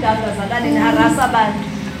cannot come down bazalwane and harass abantu.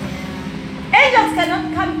 Angels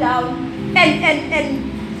cannot come down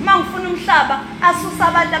and mangifuna umhlaba asusa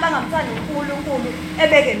abantu abangamthandi uNkulunkulu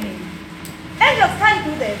ebeke mina. Angels can't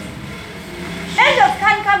do that. Angels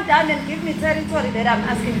can't come down and give me territory that I'm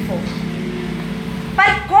asking for.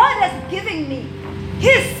 But God has given me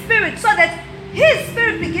His Spirit so that His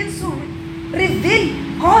Spirit begins to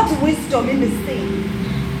reveal God's wisdom in this thing.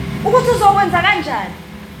 Ukuthi uzokwenza kanjani?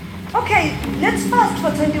 Okay, let's fast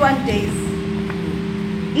for 21 days.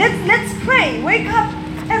 Let's pray. Wake up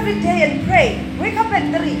every day and pray. Wake up at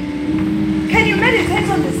 3. Can you meditate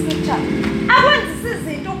on the scripture? I want to see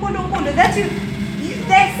that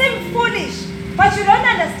they seem foolish, but you don't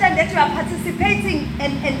understand that you are participating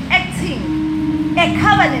and acting a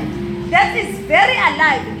covenant that is very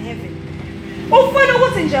alive in heaven. Ufuna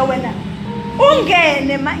ukuthi nje wena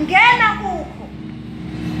ngena kukho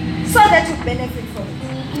so that you benefit from it.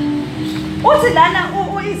 Uthi lana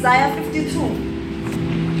Isaiah 52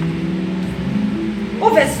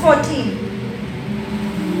 verse 14.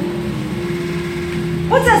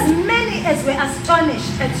 What as many as were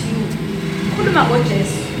astonished at you. Khuluma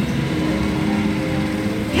ngoJesu.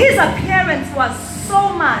 His appearance was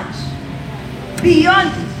so much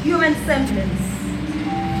beyond human semblance,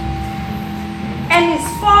 and his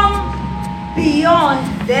form beyond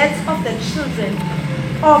that of the children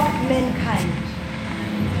of mankind.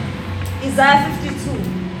 Isaiah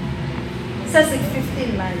 52 says in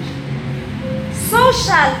 15 manje. So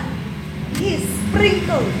shall he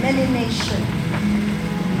sprinkle many nations.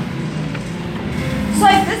 So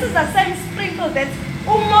if this is the same sprinkle that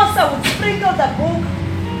Moses would sprinkle the book,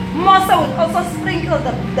 Moses would also sprinkle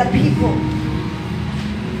the people.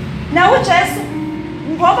 Now Jesus,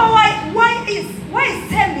 why is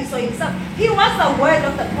Thembiso himself? He was the word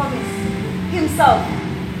of the promise himself.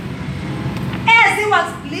 As he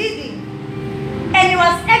was bleeding and he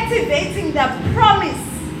was activating the promise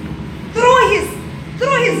through his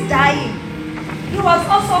is dying, he was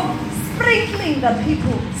also sprinkling the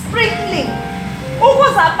people. Sprinkling.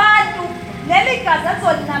 Ukuze abantu leli gazi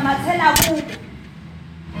azolinathela kubo.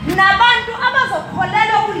 Nabantu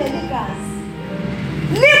abazokholelwa kuleli gazi.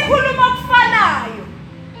 Likhuluma okufanayo.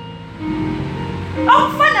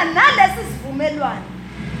 Okufana nalesi sivumelwano.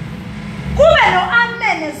 Kube no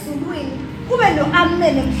amen ezulwini, kube no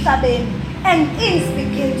amen emhlabeni, and things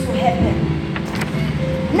begin to happen.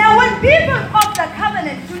 Now when people of the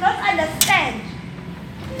covenant do not understand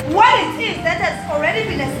what it is that has already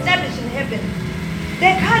been established in heaven,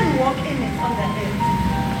 they can't walk in it on the earth.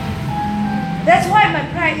 That's why my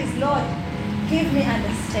prayer is, Lord, give me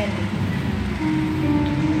understanding.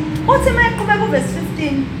 Verse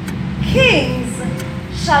 15, kings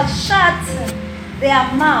shall shut their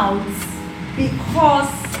mouths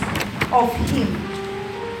because of him.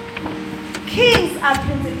 Kings are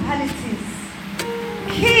principalities.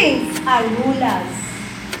 Kings are rulers.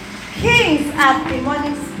 Kings are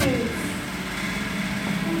demonic spirits.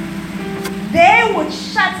 They would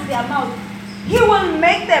shut their mouth. He will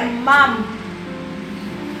make them mum.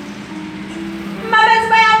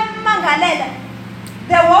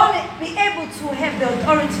 They won't be able to have the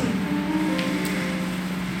authority.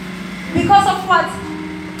 Because of what?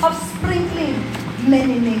 Of sprinkling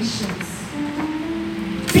many nations.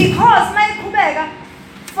 Because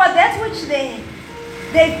for that which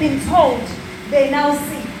they've been told, they now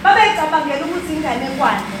see.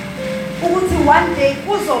 Ukuthi one day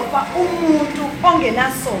kuzofa umuntu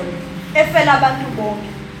ongenasono efela abantu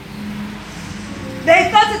bonke. They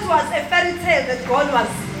thought it was a fairy tale that God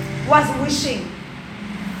was wishing.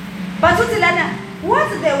 But what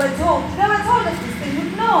they were told that this thing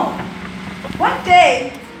would know. One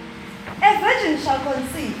day a virgin shall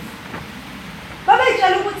conceive.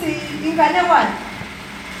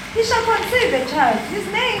 He shall conceive a child. His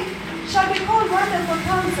name shall be called Wonderful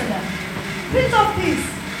Counselor, Prince of Peace.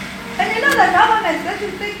 And you know the government that you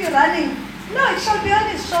think you're running, no, it shall be on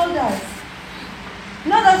his shoulders.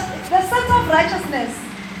 No, the center of righteousness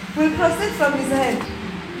will proceed from his head.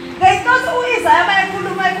 They thought,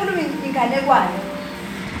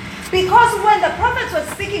 because when the prophets were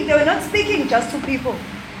speaking, they were not speaking just to people.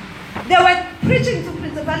 They were preaching to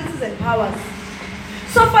principalities and powers.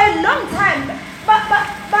 So for a long time, by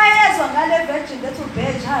a virgin that will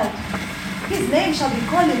bear a child, his name shall be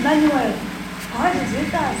called Emmanuel. God is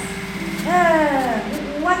with us.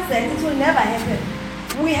 What's that? It will never happen.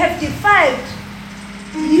 We have defied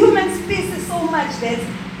human species so much that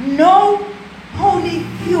no holy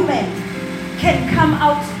human can come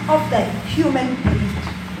out of the human breed.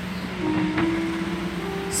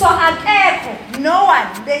 So no one.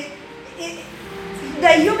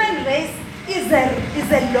 The human race is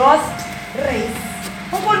a lost race.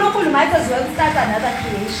 Unkulunkulu might as well start another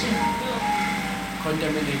creation.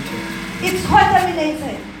 Contaminated. It's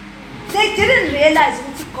contaminated. They didn't realize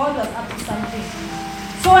that God was up to something.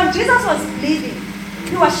 So when Jesus was bleeding,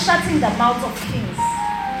 he was shutting the mouths of kings.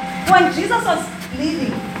 When Jesus was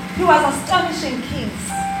bleeding, he was astonishing kings.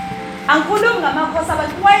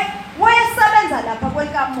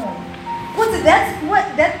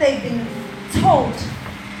 That they've been told,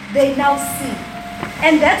 they now see.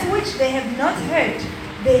 And that which they have not heard,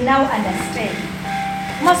 they now understand.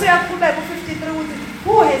 Masiya 53,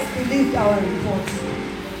 who has believed our report?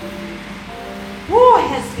 Who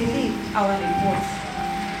has believed our report?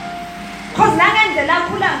 Because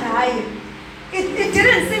it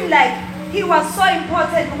didn't seem like he was so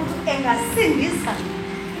important.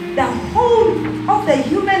 The whole of the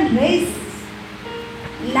human race,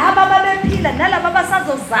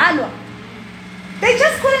 they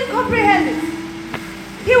just couldn't comprehend it.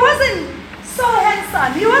 He wasn't so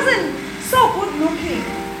handsome. He wasn't so good looking.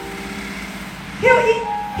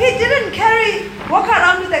 He didn't walk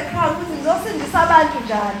around with a crowd.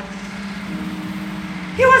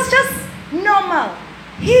 He was just normal,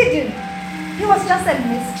 hidden. He was just a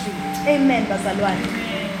mystery. Amen, Bazalwane.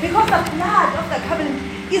 Because the blood of the covenant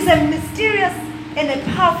is a mysterious and a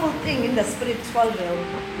powerful thing in the spiritual realm.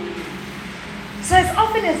 So as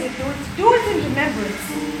often as you do it in remembrance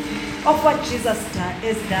of what Jesus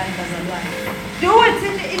has done, Bazalwane. Do it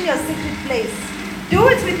in your secret place. Do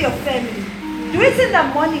it with your family. Do it in the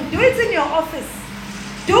morning. Do it in your office.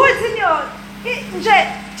 Do it in your...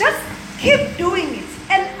 Just keep doing it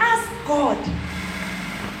and ask God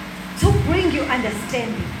to bring you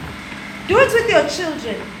understanding. Do it with your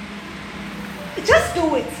children. Just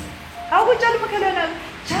do it.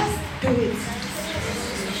 Just do it.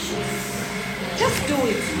 Just do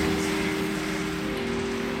it.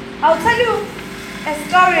 I'll tell you a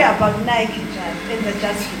story about Nike, John, in the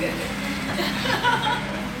Just Forget.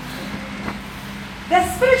 The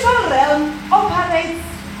spiritual realm operates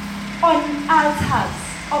on altars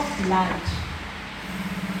of blood.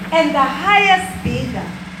 And the highest bidder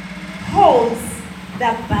holds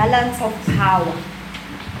the balance of power.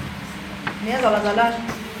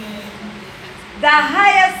 The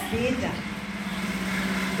highest bidder,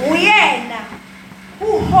 uyena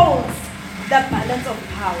who holds the balance of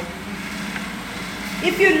power.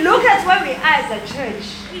 If you look at where we are as a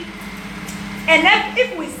church, and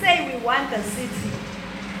if we say we want the city,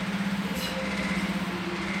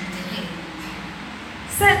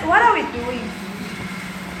 so what are we doing?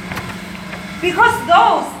 Because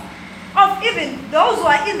even those who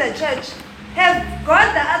are in the church have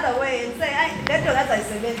gone the other way and say, let the other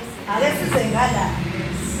say,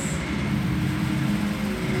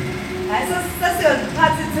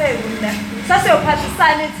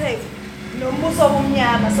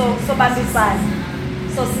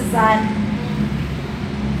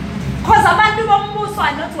 because abantu bombuso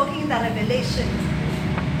are not walking in the revelation.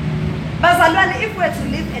 Bazalwane, if we're to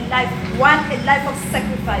live a life of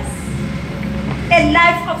sacrifice, a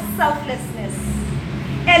life of selflessness,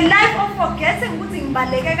 a life of forgetting ukuthi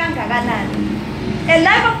ngibaleke kangakanani, a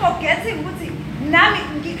life of forgetting ukuthi nami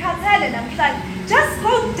ngikhathele namhlanje, just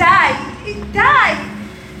go die.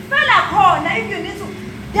 Fela khona if you need to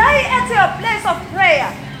die at your place of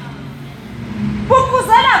prayer.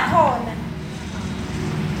 Bukuzela khona.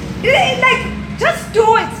 Like, just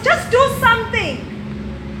do it. Just do something.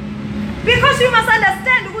 Because you must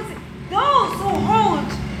understand, those who hold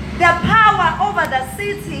the power over the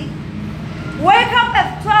city wake up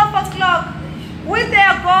at 12 o'clock with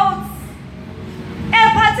their goats,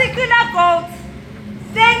 a particular goat.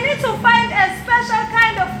 They need to find a special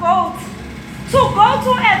kind of goat to go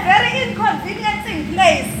to a very inconveniencing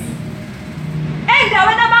place.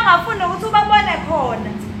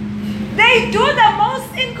 They do the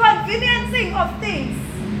most inconveniencing of things.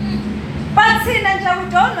 But sin and we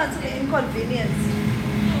don't want to be inconvenienced.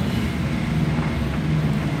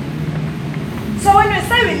 So when we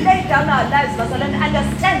say we lay down our lives,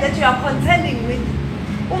 understand that you are contending with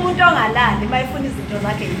umuntu ongalali mayifuna izinto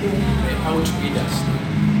zakhe ilungu. They outbid us.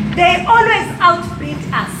 They always outbid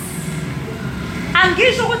us.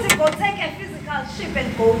 Angisho ukuthi go take a physical sheep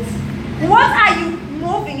and goat. What are you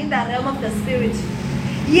moving in the realm of the spirit?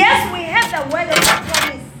 Yes, we have the word of the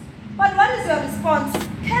promise. But what is your response?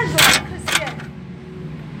 Casual Christian.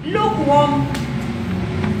 Lukewarm.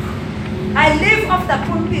 I live off the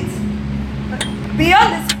pulpit.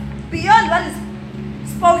 Beyond what is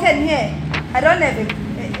spoken here, I don't have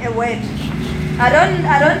a word. I don't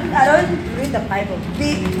read the Bible.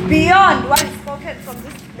 Beyond what is spoken from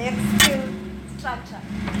this next skill structure.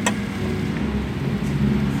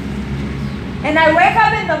 And I wake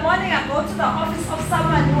up in the morning and go to the office of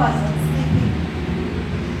someone who was not sleeping.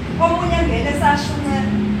 Omunye ngene sashune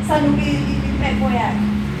sanubili ipepo yakhe.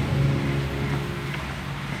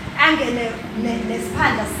 Angene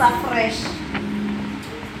nesiphanda sa fresh.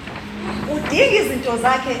 Udinga izinto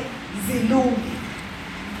zakhe zilunge.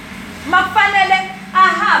 Makufanele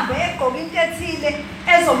ahambe egqoka into ethile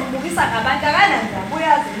ezombukisa ngabantu akanandaba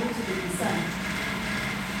uyazi ukuthi ubukisana.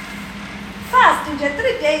 Fast nje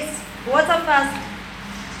 3 days. Water fast.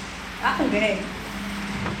 Okay.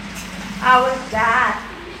 I will die.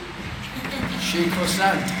 She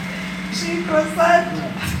croissant.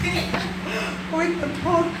 With the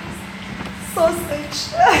pork sausage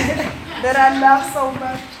that I love so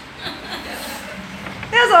much.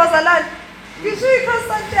 There's also a lot. You should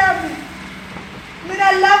croissant tell me.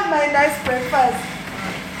 I love my nice breakfast.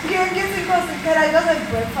 You give me croissant, can I just have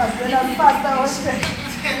breakfast? Then I'm fast, I was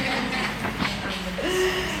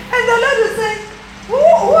And the Lord will say, who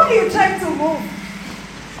are you trying to move?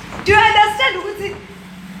 Do you understand?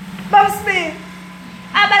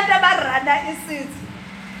 Abantu abarana isizwe.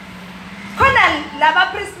 Khona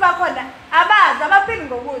laba priest bakhona abazi abaphili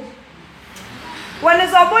ngokudla. Wena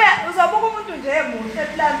uzobuka umuntu nje emuhle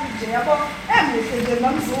eplanti nje yabo emuhle nje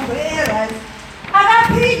nomzungu right.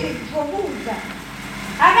 Akaphili ngokudla.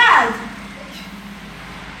 Akazi.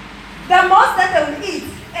 The most that they will eat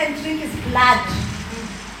and drink is blood.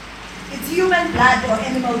 It's human blood or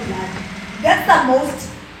animal blood. That's the most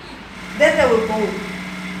that they will go.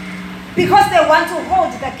 Because they want to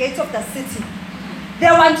hold the gates of the city.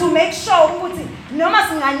 They want to make sure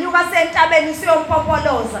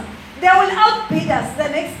they will outbid us the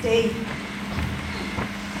next day.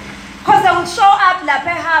 Because they will show up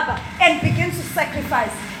Lape Harbor and begin to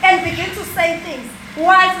sacrifice and begin to say things.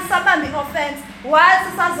 Why is somebody offense? Why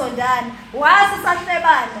is Zondan? Why is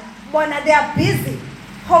Leban? They are busy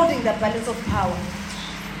holding the balance of power.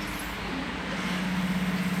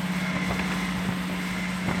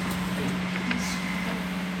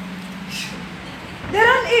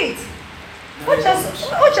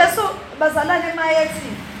 uJesu bazalwane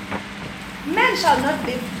mayethi, man shall not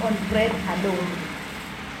live on bread alone.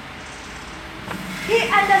 He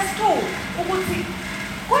understood ukuthi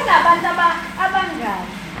kunabantu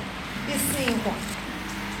abangazi isinkwa.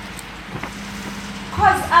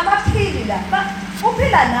 Cause abaphili la,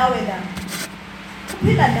 uphila nawe la.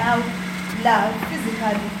 Uphila nawe la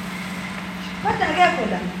physically. Kodwa akekho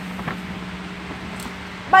la.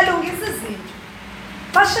 Balungisa izinto.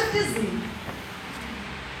 Bashift izinto.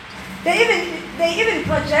 They even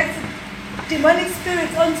projected demonic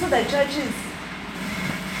spirits onto the churches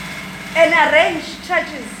and arranged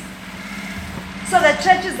churches so the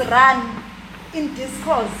churches run in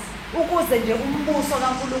discourse ukuze nje umbuso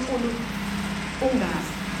kaNkulunkulu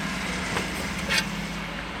ungazi.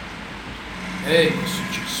 Hey,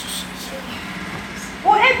 Jesus.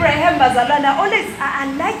 Abraham bazalwana, always I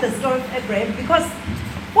like the story of Abraham because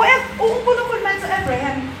uNkulunkulu meant to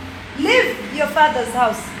Abraham, leave your father's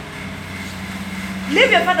house.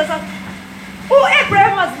 Leave your father's house.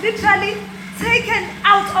 Abraham was literally taken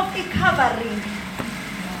out of a covering.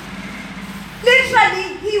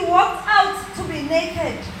 Literally, he walked out to be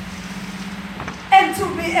naked and to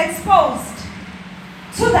be exposed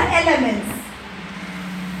to the elements.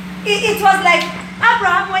 It was like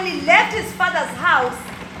Abraham, when he left his father's house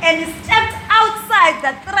and he stepped outside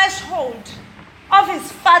the threshold of his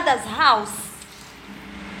father's house.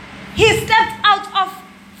 He stepped out of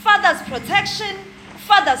father's protection,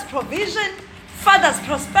 father's provision, father's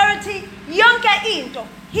prosperity, yonke into.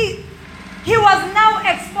 He was now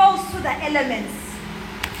exposed to the elements.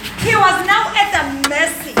 He was now at the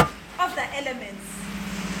mercy of the elements.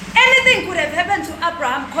 Anything could have happened to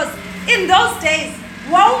Abraham because in those days,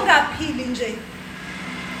 wawungaphili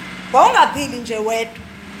nje wedwa.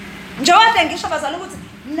 Njengoba ngisho bazala ukuthi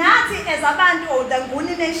nathi as abantu or the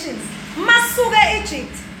Nguni nations, masuke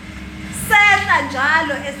eEgypt, setla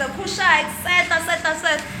njalo as the Cushites,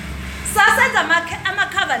 setla. Sasenza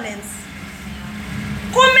ama-covenants.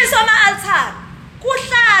 Kumiswa ama-altar.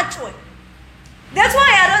 Kuhlatshwe. That's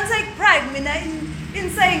why I don't take pride in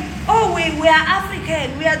saying, oh, we are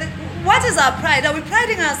African. What is our pride? Are we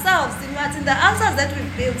priding ourselves in what? In the altars that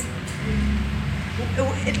we've built?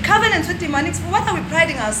 Covenants with demonics. What are we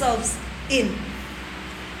priding ourselves in?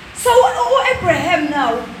 So Abraham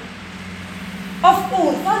now of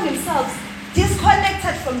Ur found himself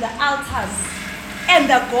disconnected from the altars and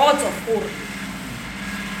the gods of Ur.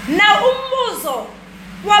 Now umbuzo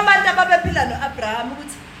wabantu ababephila noAbraham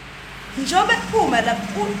ukuthi njobe kuphuma la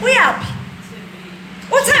uyapi?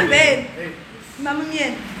 Uthembeni mama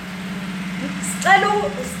myeni.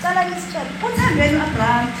 Sicela nisitshele uthembeni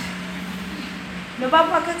uAbraham.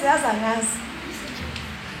 Nobaba wakhe yaza ngazi.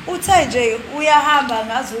 Uthe nje uyahamba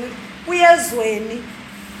ngazi uyezweni.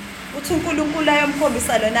 Uthi uNkulunkulu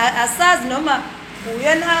ayomkhombisa lona asazi noma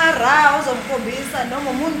uyena ra uzomkhombisa noma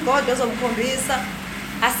umuntu God uzomkhombisa.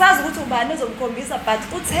 Asazi ukuthi ubani uzomkhombisa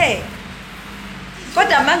but uthe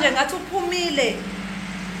kodwa manje ngathi uphumile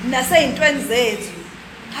naseyintweni zethu.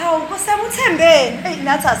 Hawu Nkosiyami uthembeni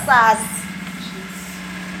nathi asazi.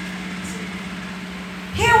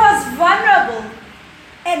 He was vulnerable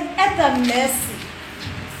and at the mercy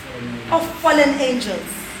of fallen angels.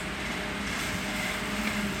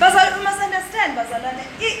 But you must understand, bazalwane,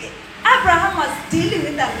 Abraham was dealing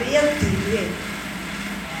with the real deal here.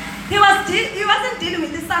 He wasn't dealing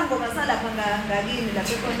with the sangoma salapha ngakini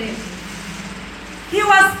lapha ekhoneni. He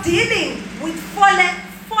was dealing with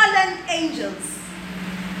fallen angels.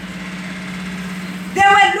 They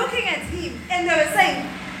were looking at him and they were saying,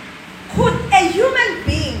 could a human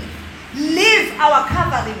being leave our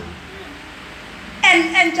covering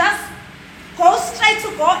and just go straight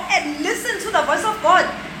to God and listen to the voice of God?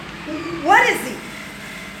 What is he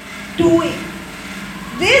doing?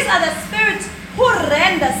 These are the spirits who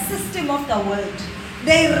ran the system of the world.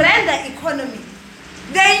 They ran the economy.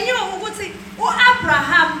 They knew ukuthi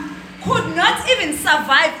Abraham could not even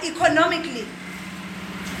survive economically.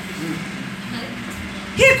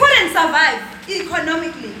 He couldn't survive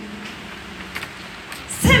economically.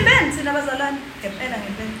 Sithembeni thina bazalwane ngempela.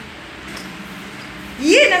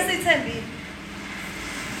 Yini esithembile?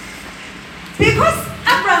 Because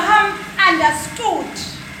Abraham understood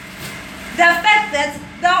the fact that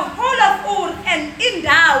the whole of Ur and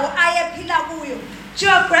indawo ayephila kuyo,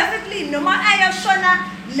 geographically noma ayashona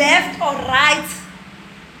left or right,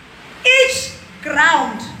 each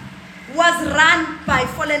ground was run by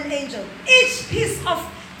fallen angels. Each piece of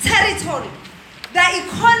territory, the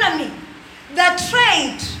economy, the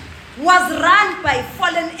trade was run by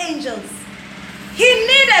fallen angels. He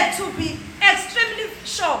needed to be extremely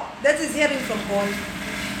sure that he's hearing from God.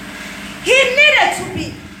 He needed to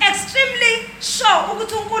be extremely extremely sure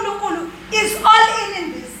ukuthi uNkulunkulu is all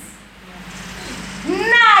in this.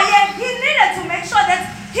 Naye, he needed to make sure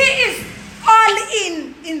that he is all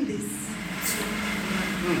in this.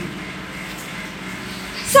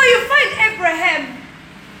 So you find Abraham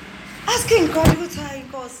asking God,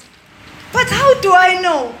 but how do I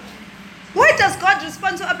know? Why does God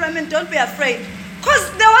respond to Abraham and don't be afraid?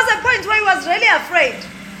 Because there was a point where he was really afraid.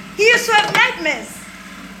 He used to have nightmares.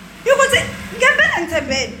 You could say,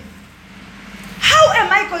 how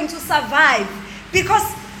am I going to survive? Because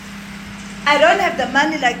I don't have the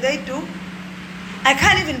money like they do. I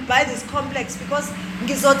can't even buy this complex because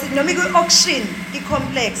ngizothi noma auction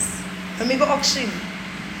i-complex noma auction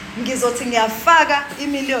ngizothi ngiyafaka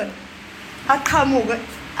i-million aqhamuke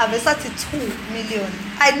abesathi 2 million.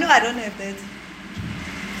 I know I don't have that.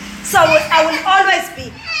 So I will always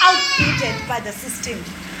be outbidden by the system.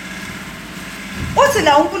 Uthi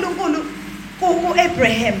la uNkulunkulu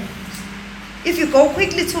ku-Abraham, if you go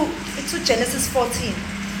quickly to Genesis 14,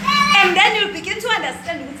 and then you'll begin to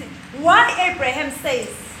understand why Abraham says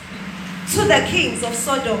to the kings of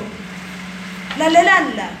Sodom,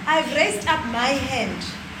 I've raised up my hand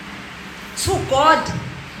to God,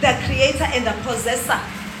 the creator and the possessor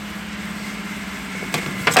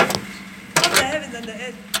of the heavens and the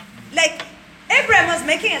earth. Like, Abraham was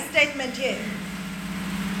making a statement here.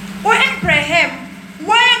 Abraham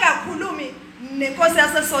wayengakhulumi nenkosi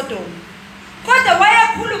yaseSodom, kodwa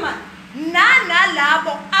wayekhuluma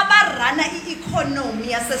nalabo abarana i-economy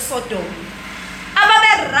yaseSodom,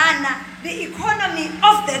 ababerana the economy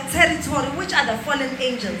of the territory, which are the fallen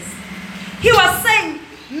angels. He was saying,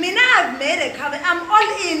 mina, I've made a covenant, I'm all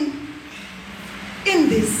in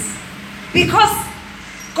this because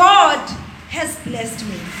God has blessed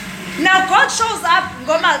me. Now God shows up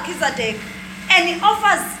Melchizedek and he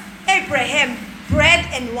offers Abraham bread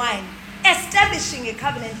and wine, establishing a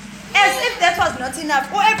covenant. As if that was not enough.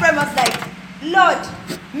 Abraham was like, Lord,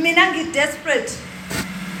 minangi desperate.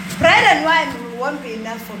 Bread and wine won't be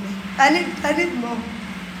enough for me. I need more.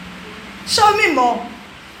 Show me more.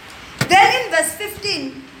 Then in verse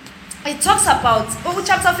 15, it talks about,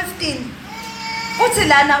 chapter 15.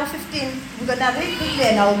 Utilana 15, we're going to read quickly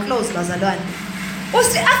and I will close, Bazalwan.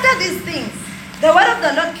 After these things, the word of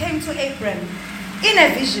the Lord came to Abraham in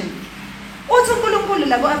a vision.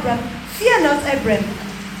 Abraham, fear not, Abraham.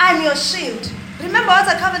 I'm your shield. Remember what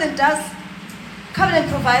a covenant does? Covenant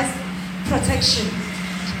provides protection.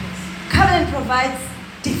 Covenant provides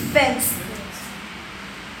defense.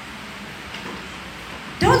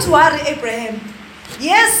 Don't worry, Abraham.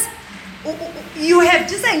 Yes, you have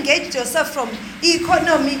disengaged yourself from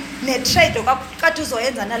economy, trade.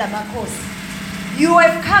 You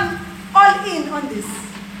have come all in on this.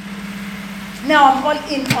 Now I'm all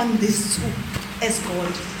in on this too, as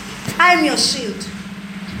God. I'm your shield.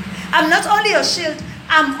 I'm not only your shield,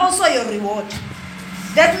 I'm also your reward.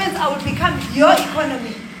 That means I will become your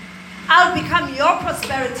economy. I'll become your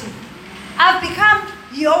prosperity. I'll become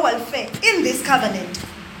your welfare in this covenant.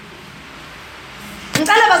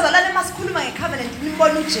 Ngicela bazalwane masikhuluma ngecovenant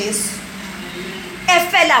nimbona uJesu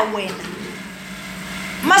efela wena.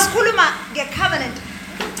 Masikhuluma ngecovenant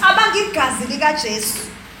abanga igazi lika Jesu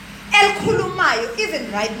elikhulumayo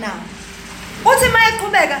even right now. Uthi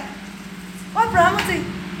mayeqhubeka Abraham uthi,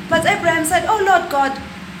 but Abraham said, "Oh Lord God,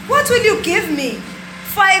 what will you give me?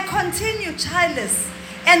 For I continue childless,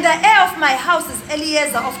 and the heir of my house is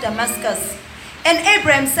Eliezer of Damascus." And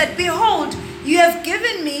Abraham said, "Behold, you have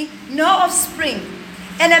given me no offspring,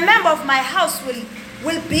 and a member of my house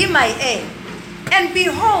will be my heir." And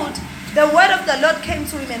behold, the word of the Lord came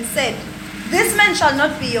to him and said, "This man shall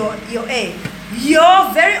not be your heir.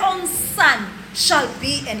 Your very own son shall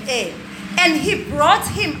be an heir." And he brought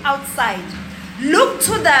him outside. Look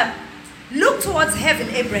towards heaven,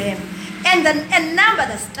 Abraham, and number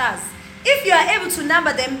the stars. If you are able to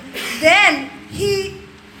number them, then he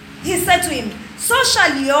said to him, "So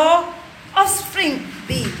shall your offspring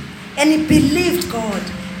be." And he believed God,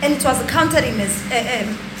 and it was accounted him as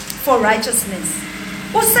for righteousness.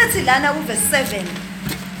 Usethi lana verse 7.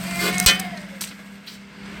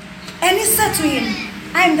 And he said to him,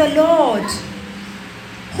 "I am the Lord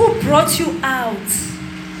who brought you out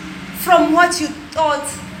from what you thought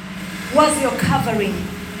was your covering.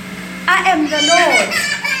 I am the Lord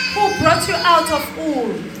who brought you out of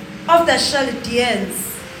Ur of the Chaldeans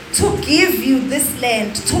to give you this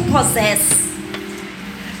land to possess."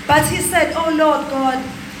 But he said, "Oh Lord God,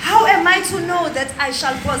 how am I to know that I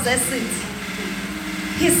shall possess it?"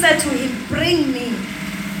 He said to him, "Bring me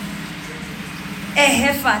a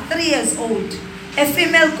heifer 3 years old, a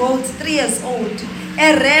female goat 3 years old,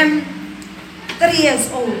 a ram 3 years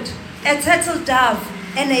old, a turtle dove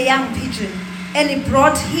and a young pigeon. And he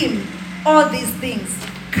brought him all these things,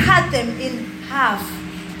 cut them in half,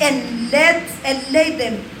 and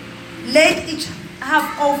laid each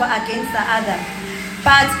half over against the other.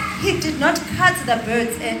 But he did not cut the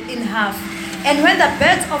birds in half. And when the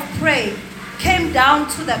birds of prey came down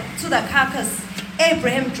to the carcass,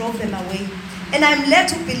 Abraham drove them away. And I'm led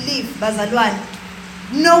to believe, Bazalwan,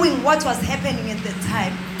 knowing what was happening at the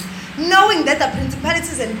time, knowing that the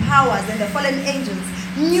principalities and powers and the fallen angels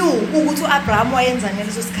knew ukuthi Abraham wayenza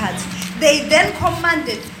ngaleso sikhathi, they then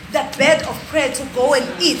commanded the bird of prey to go and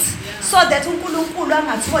eat, so that uNkulunkulu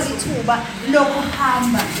angatholi ithuba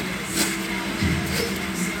lokuhamba.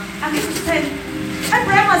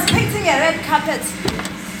 Abraham was painting a red carpet.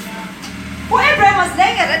 Abraham was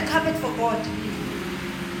laying a red carpet for God.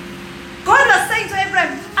 God was saying to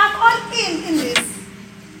Abraham, I'm all in this.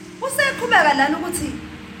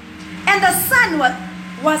 And the sun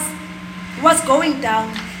was going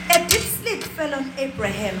down. A deep sleep fell on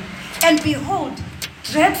Abraham. And behold,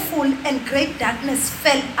 dreadful and great darkness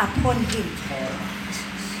fell upon him.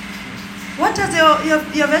 What does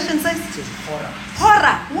your version say? It is horror.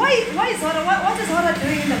 Horror. Why is horror? What is horror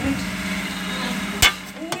doing in the picture?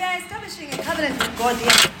 We are establishing a covenant with God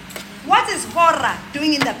here. What is horror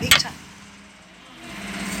doing in the picture?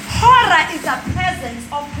 Horror is the presence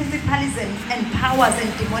of principalities and powers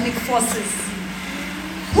and demonic forces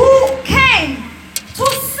who came to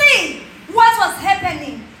see what was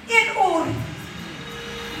happening in Ur.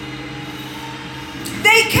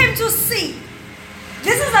 They came to see.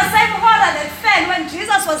 This is the same horror that fell when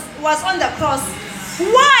Jesus was on the cross.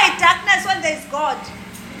 Why darkness when there is God?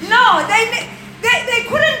 No, they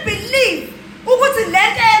couldn't believe. Ukuthi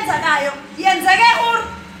lento eyenzakayo yenzeke Ur.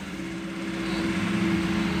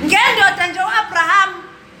 Ngendoda nje uAbraham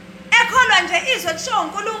ekholwa nje izwe kusho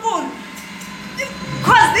uNkulunkulu.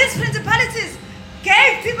 Because these principalities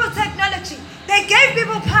gave people technology, they gave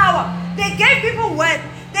people power, they gave people wealth,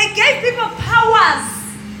 they gave people powers.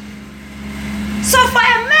 So for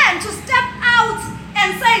a man to step out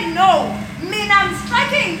and say, no, I'm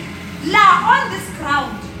striking law on this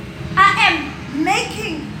ground, I am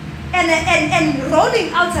making and rolling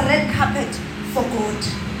out a red carpet for God.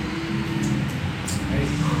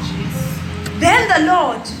 Then the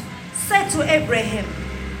Lord said to Abraham,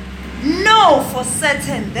 know for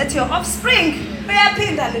certain that your offspring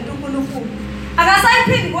uyaphinda lento uNkulunkulu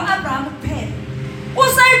akasayiphindi kuAbraham kuphela,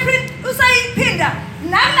 usayiphinda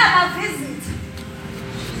nalaba visit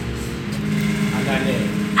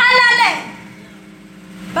alale.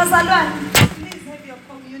 Bazalwane, please have your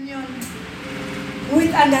communion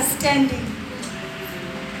with understanding.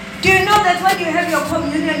 Do you know that when you have your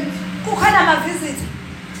communion kukhona ma visit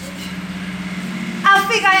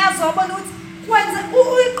afika yazobona ukuthi kwenza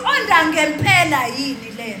uyiqonda ngempela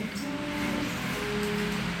yini lento.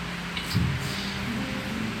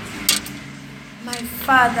 My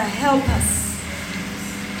Father, help us.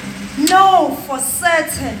 Know for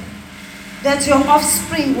certain that your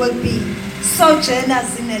offspring will be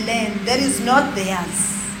sojourners in a land that is not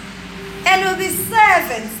theirs, and will be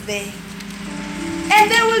servants there,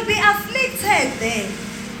 and they will be afflicted there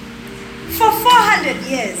for 400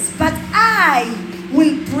 years. But I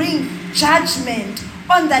will bring judgment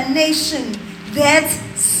on the nation that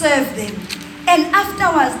serve them, and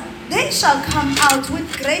afterwards they shall come out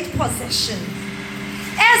with great possession.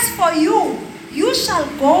 As for you, you shall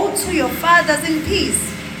go to your fathers in peace.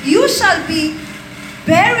 You shall be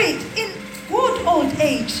buried in good old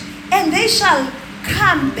age, and they shall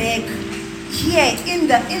come back here in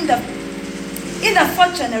the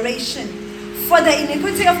fourth generation. For the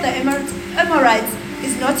iniquity of the Amorites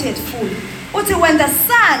is not yet full. When the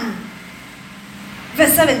sun,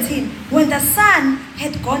 verse 17, when the sun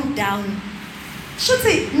had gone down, there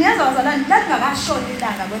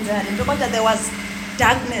was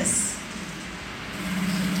darkness.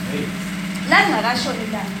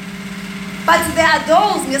 But there are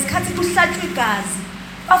those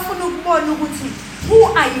who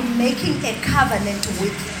are you making a covenant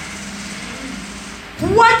with?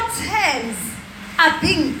 What terms are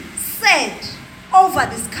being said over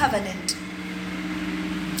this covenant?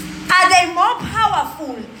 Are they more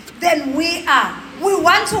powerful than we are? We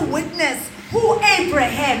want to witness who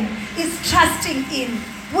Abraham is trusting in.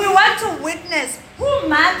 We want to witness who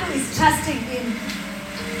Mandu is trusting in.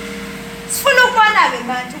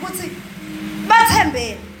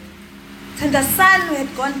 Then the sun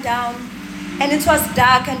had gone down, and it was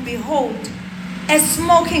dark, and behold, a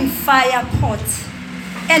smoking fire pot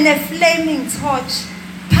and a flaming torch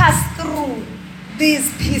passed through these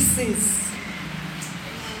pieces.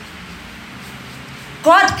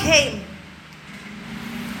 God came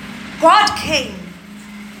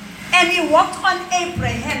And he walked on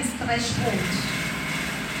Abraham's threshold.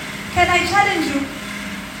 Can I challenge you?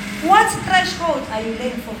 What threshold are you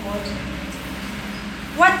laying for God?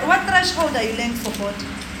 What threshold are you laying for God?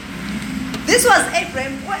 This was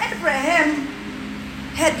Abraham. Well, Abraham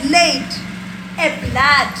had laid a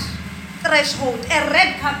blood threshold, a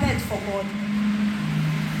red carpet for God.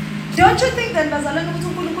 Don't you think that bazalwane ukuthi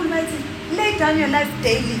uNkulunkulu mayithi lay down your life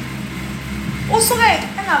daily? Usuke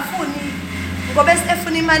engafuni ngoba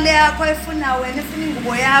efuna imali yakho, efuna wena, efuna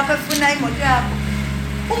ingubo yakho, efuna imoto yakho.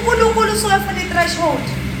 uNkulunkulu usuke efuna i-threshold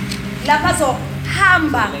lapha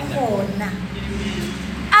azohamba khona,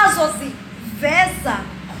 azoziveza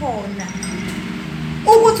khona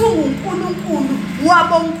ukuthi unguNkulunkulu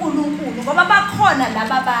wabonkulunkulu, ngoba bakhona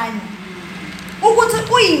laba abanye,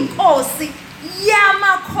 ukuthi uyinkosi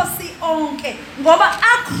yamakhosi onke ngoba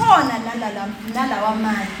akhona nalawa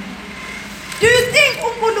amanye. Do you think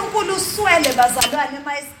uNkulunkulu uswele bazalwane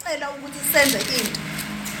mayisicela ukuthi senze into?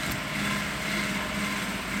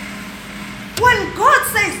 When God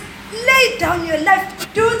says lay down your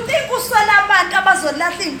life, do you think uswele abantu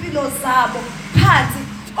abazolahla impilo zabo phansi,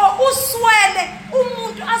 or uswele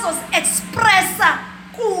umuntu azozi-expressa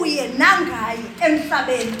kuye nangaye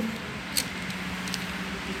emhlabeni?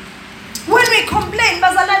 When we complain,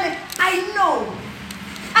 bazalwane, I know,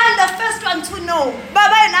 I'm the first one to know,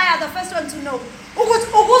 Baba and I are the first one to know, ukuthi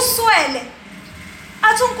ukuswele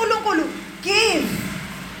athi uNkulunkulu give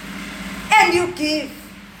and you give.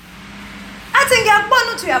 Athi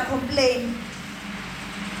ngiyakubona ukuthi uyacomplain,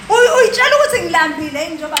 uyitshela ukuthi ngilambile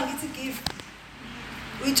njengoba ngithi give,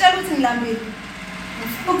 uyitshela ukuthi ngilambile,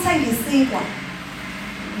 ngifuna ukuthenga isinkwa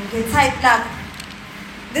nge-type lakho.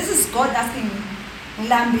 This is God asking me,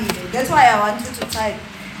 ngilambile. That's why I want you to type.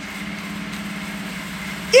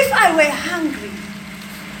 If I were hungry,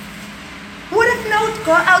 would I not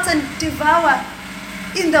go out and devour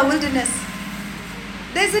in the wilderness?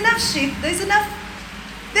 There's enough sheep, there's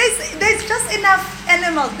just enough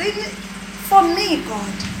animals for me,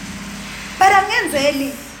 God. But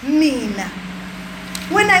angenzeli mina.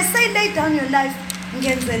 When I say lay down your life,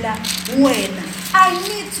 ngenzela wena. I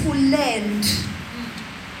need to land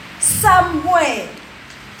somewhere.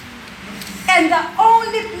 And the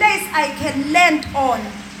only place I can land on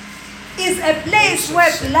is a place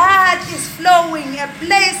where blood is flowing, a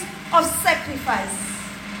place of sacrifice.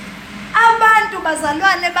 Abantu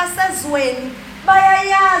bazalwane basezweni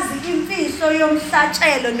bayayazi imfihlo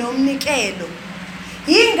yomhlatshelo nomnikelo.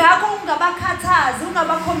 Yingakho ungabakhathazi,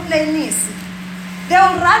 ungabacomplainisi. They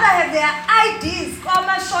will rather have their IDs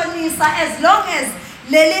komashonisa as long as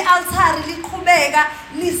leli altari liqhubeka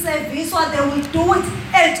liserviswa, they will do it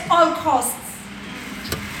at all costs.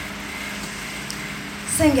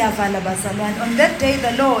 Sengiyavala bazalwane. On that day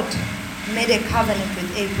the Lord made a covenant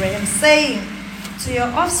with Abraham, saying, to your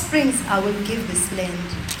offsprings I will give this land,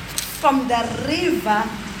 from the river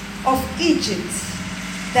of Egypt,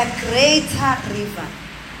 the greater river,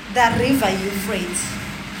 the river Euphrates,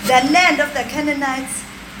 the land of the Canaanites,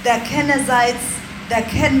 the Kenizzites, the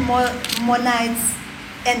Canaanites,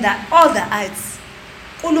 and all the ites.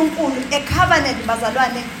 A covenant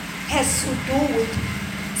bazalwane has to do with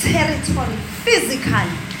territory, physical.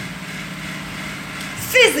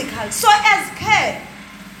 So as care,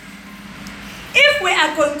 if we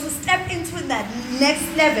are going to step into that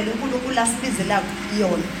next level,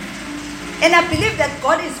 and I believe that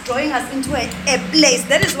God is drawing us into a place.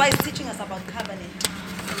 That is why He's teaching us about covenant.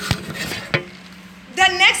 The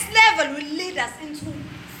next level will lead us into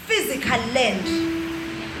physical land,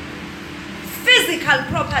 physical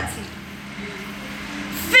property,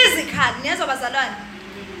 physical.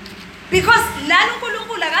 Because lana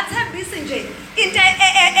uNkulunkulu akathembisi nje into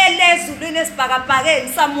elezulwini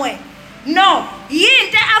esibhakabhakeni somewhere. No,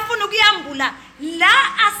 yinto afuna ukuyambula la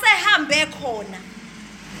asehambe khona.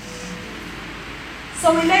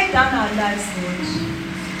 So we lay down our lives, Lord.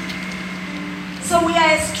 So we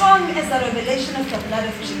are as strong as the revelation of the blood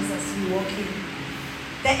of Jesus we walk in.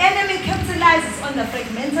 The enemy capitalizes on the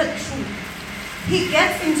fragmented truth. He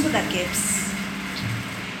gets into the gaps.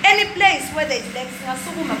 Any place where there is lack,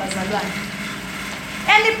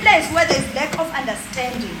 any place where there is lack of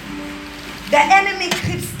understanding, the enemy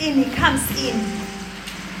creeps in, he comes in,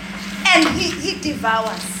 and he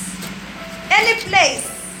devours. Any place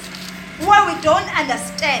where we don't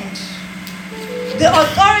understand, the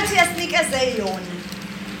authority as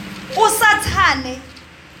uSathane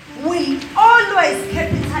will always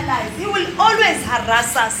capitalize. He will always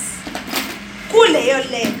harass us. Kuleyo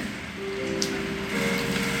leg.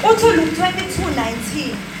 Luke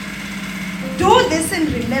 22:19. Do this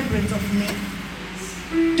in remembrance of me.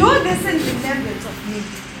 Do this in remembrance of me.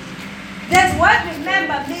 That word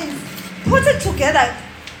remember means put it together.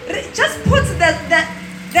 Just put the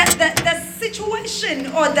situation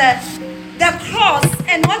or the cross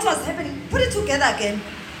and what was happening. Put it together again.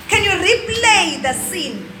 Can you replay the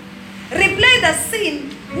scene? Replay the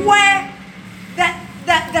scene where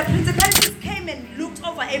the principalities came and looked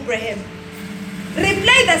over Abraham.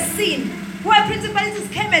 Replay the scene where principalities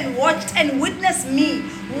came and watched and witnessed me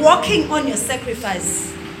walking on your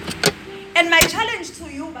sacrifice. And my challenge to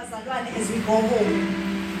you, Bazalwane, as we go home,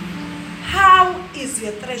 how is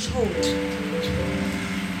your threshold?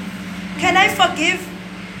 Can I forgive?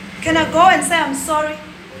 Can I go and say I'm sorry?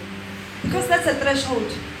 Because that's a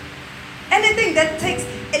threshold. Anything that takes,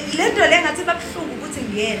 it's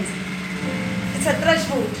a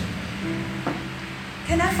threshold.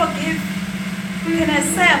 Can I forgive? Can I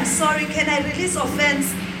say I'm sorry? Can I release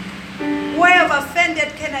offense? Where I've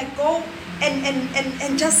offended, can I go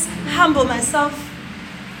and just humble myself?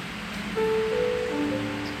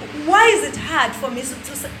 Why is it hard for me to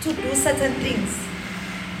do certain things?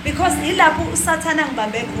 Because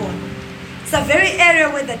it's a very area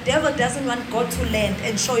where the devil doesn't want God to land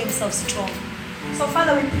and show himself strong. So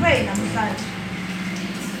Father, we pray namhlanje.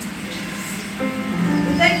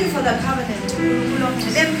 We thank you for the covenant.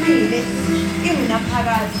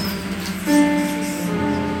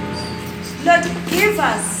 Lord, give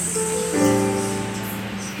us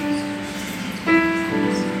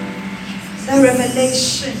the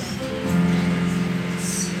revelation.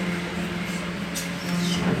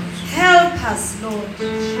 Help us, Lord,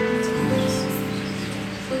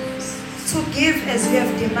 to give as you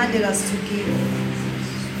have demanded us to give.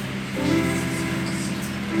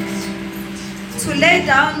 To lay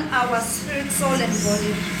down our spirit, soul, and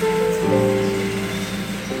body.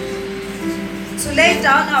 To lay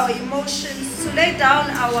down our emotions, to lay down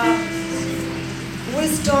our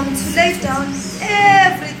wisdom, to lay down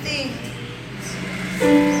everything.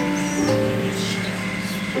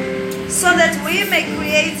 So that we may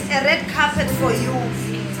create a red carpet for you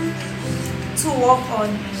to walk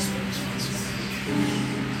on.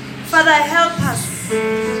 Father, help us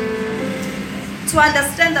to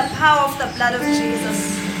understand the power of the blood of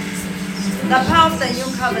Jesus, the power of the new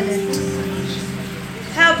covenant.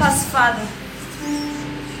 Help us, Father.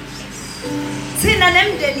 To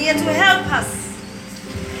help us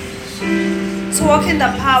to walk in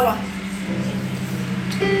the power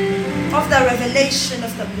of the revelation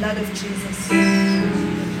of the blood of Jesus.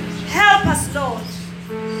 Help us, Lord,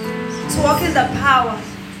 to walk in the power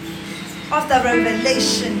of the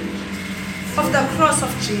revelation of the cross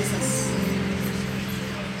of Jesus.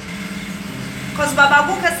 Because Baba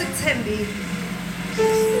Buka Siktembi,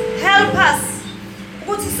 help us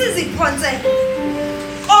ukuthi siziphonse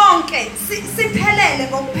konke siphelele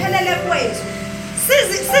ngokuphelele kwethu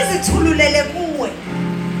sizithululele kuwe,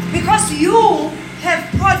 because you have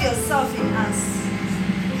poured yourself in us.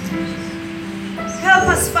 Help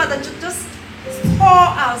us, Father, to just pour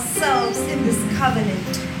ourselves in this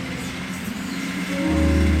covenant.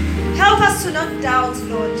 Help us to not doubt,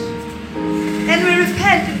 Lord. And we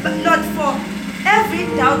repent, Lord, for every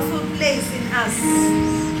doubtful place in us,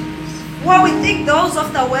 where we think those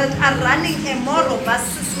of the world are running a more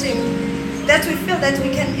robust system, that we feel that we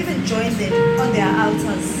can even join them on their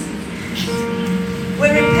altars. We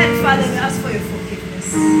repent, Father, and ask for your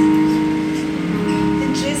forgiveness.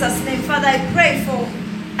 In Jesus' name, Father, I pray for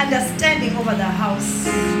understanding over the house.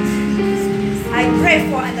 I pray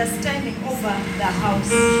for understanding over the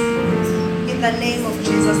house. In the name of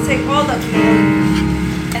Jesus, take all the glory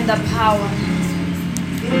and the power.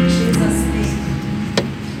 In Jesus' name.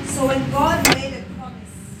 So when God made a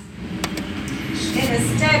promise and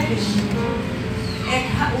established,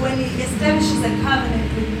 when He establishes a covenant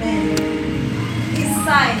with man, He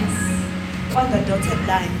signs on the dotted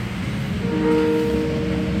line.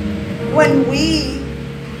 When we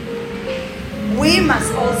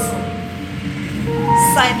must also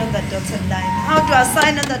sign on the dotted line. How do I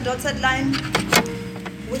sign on the dotted line?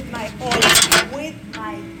 With my all, with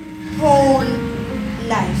my whole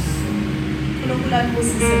life.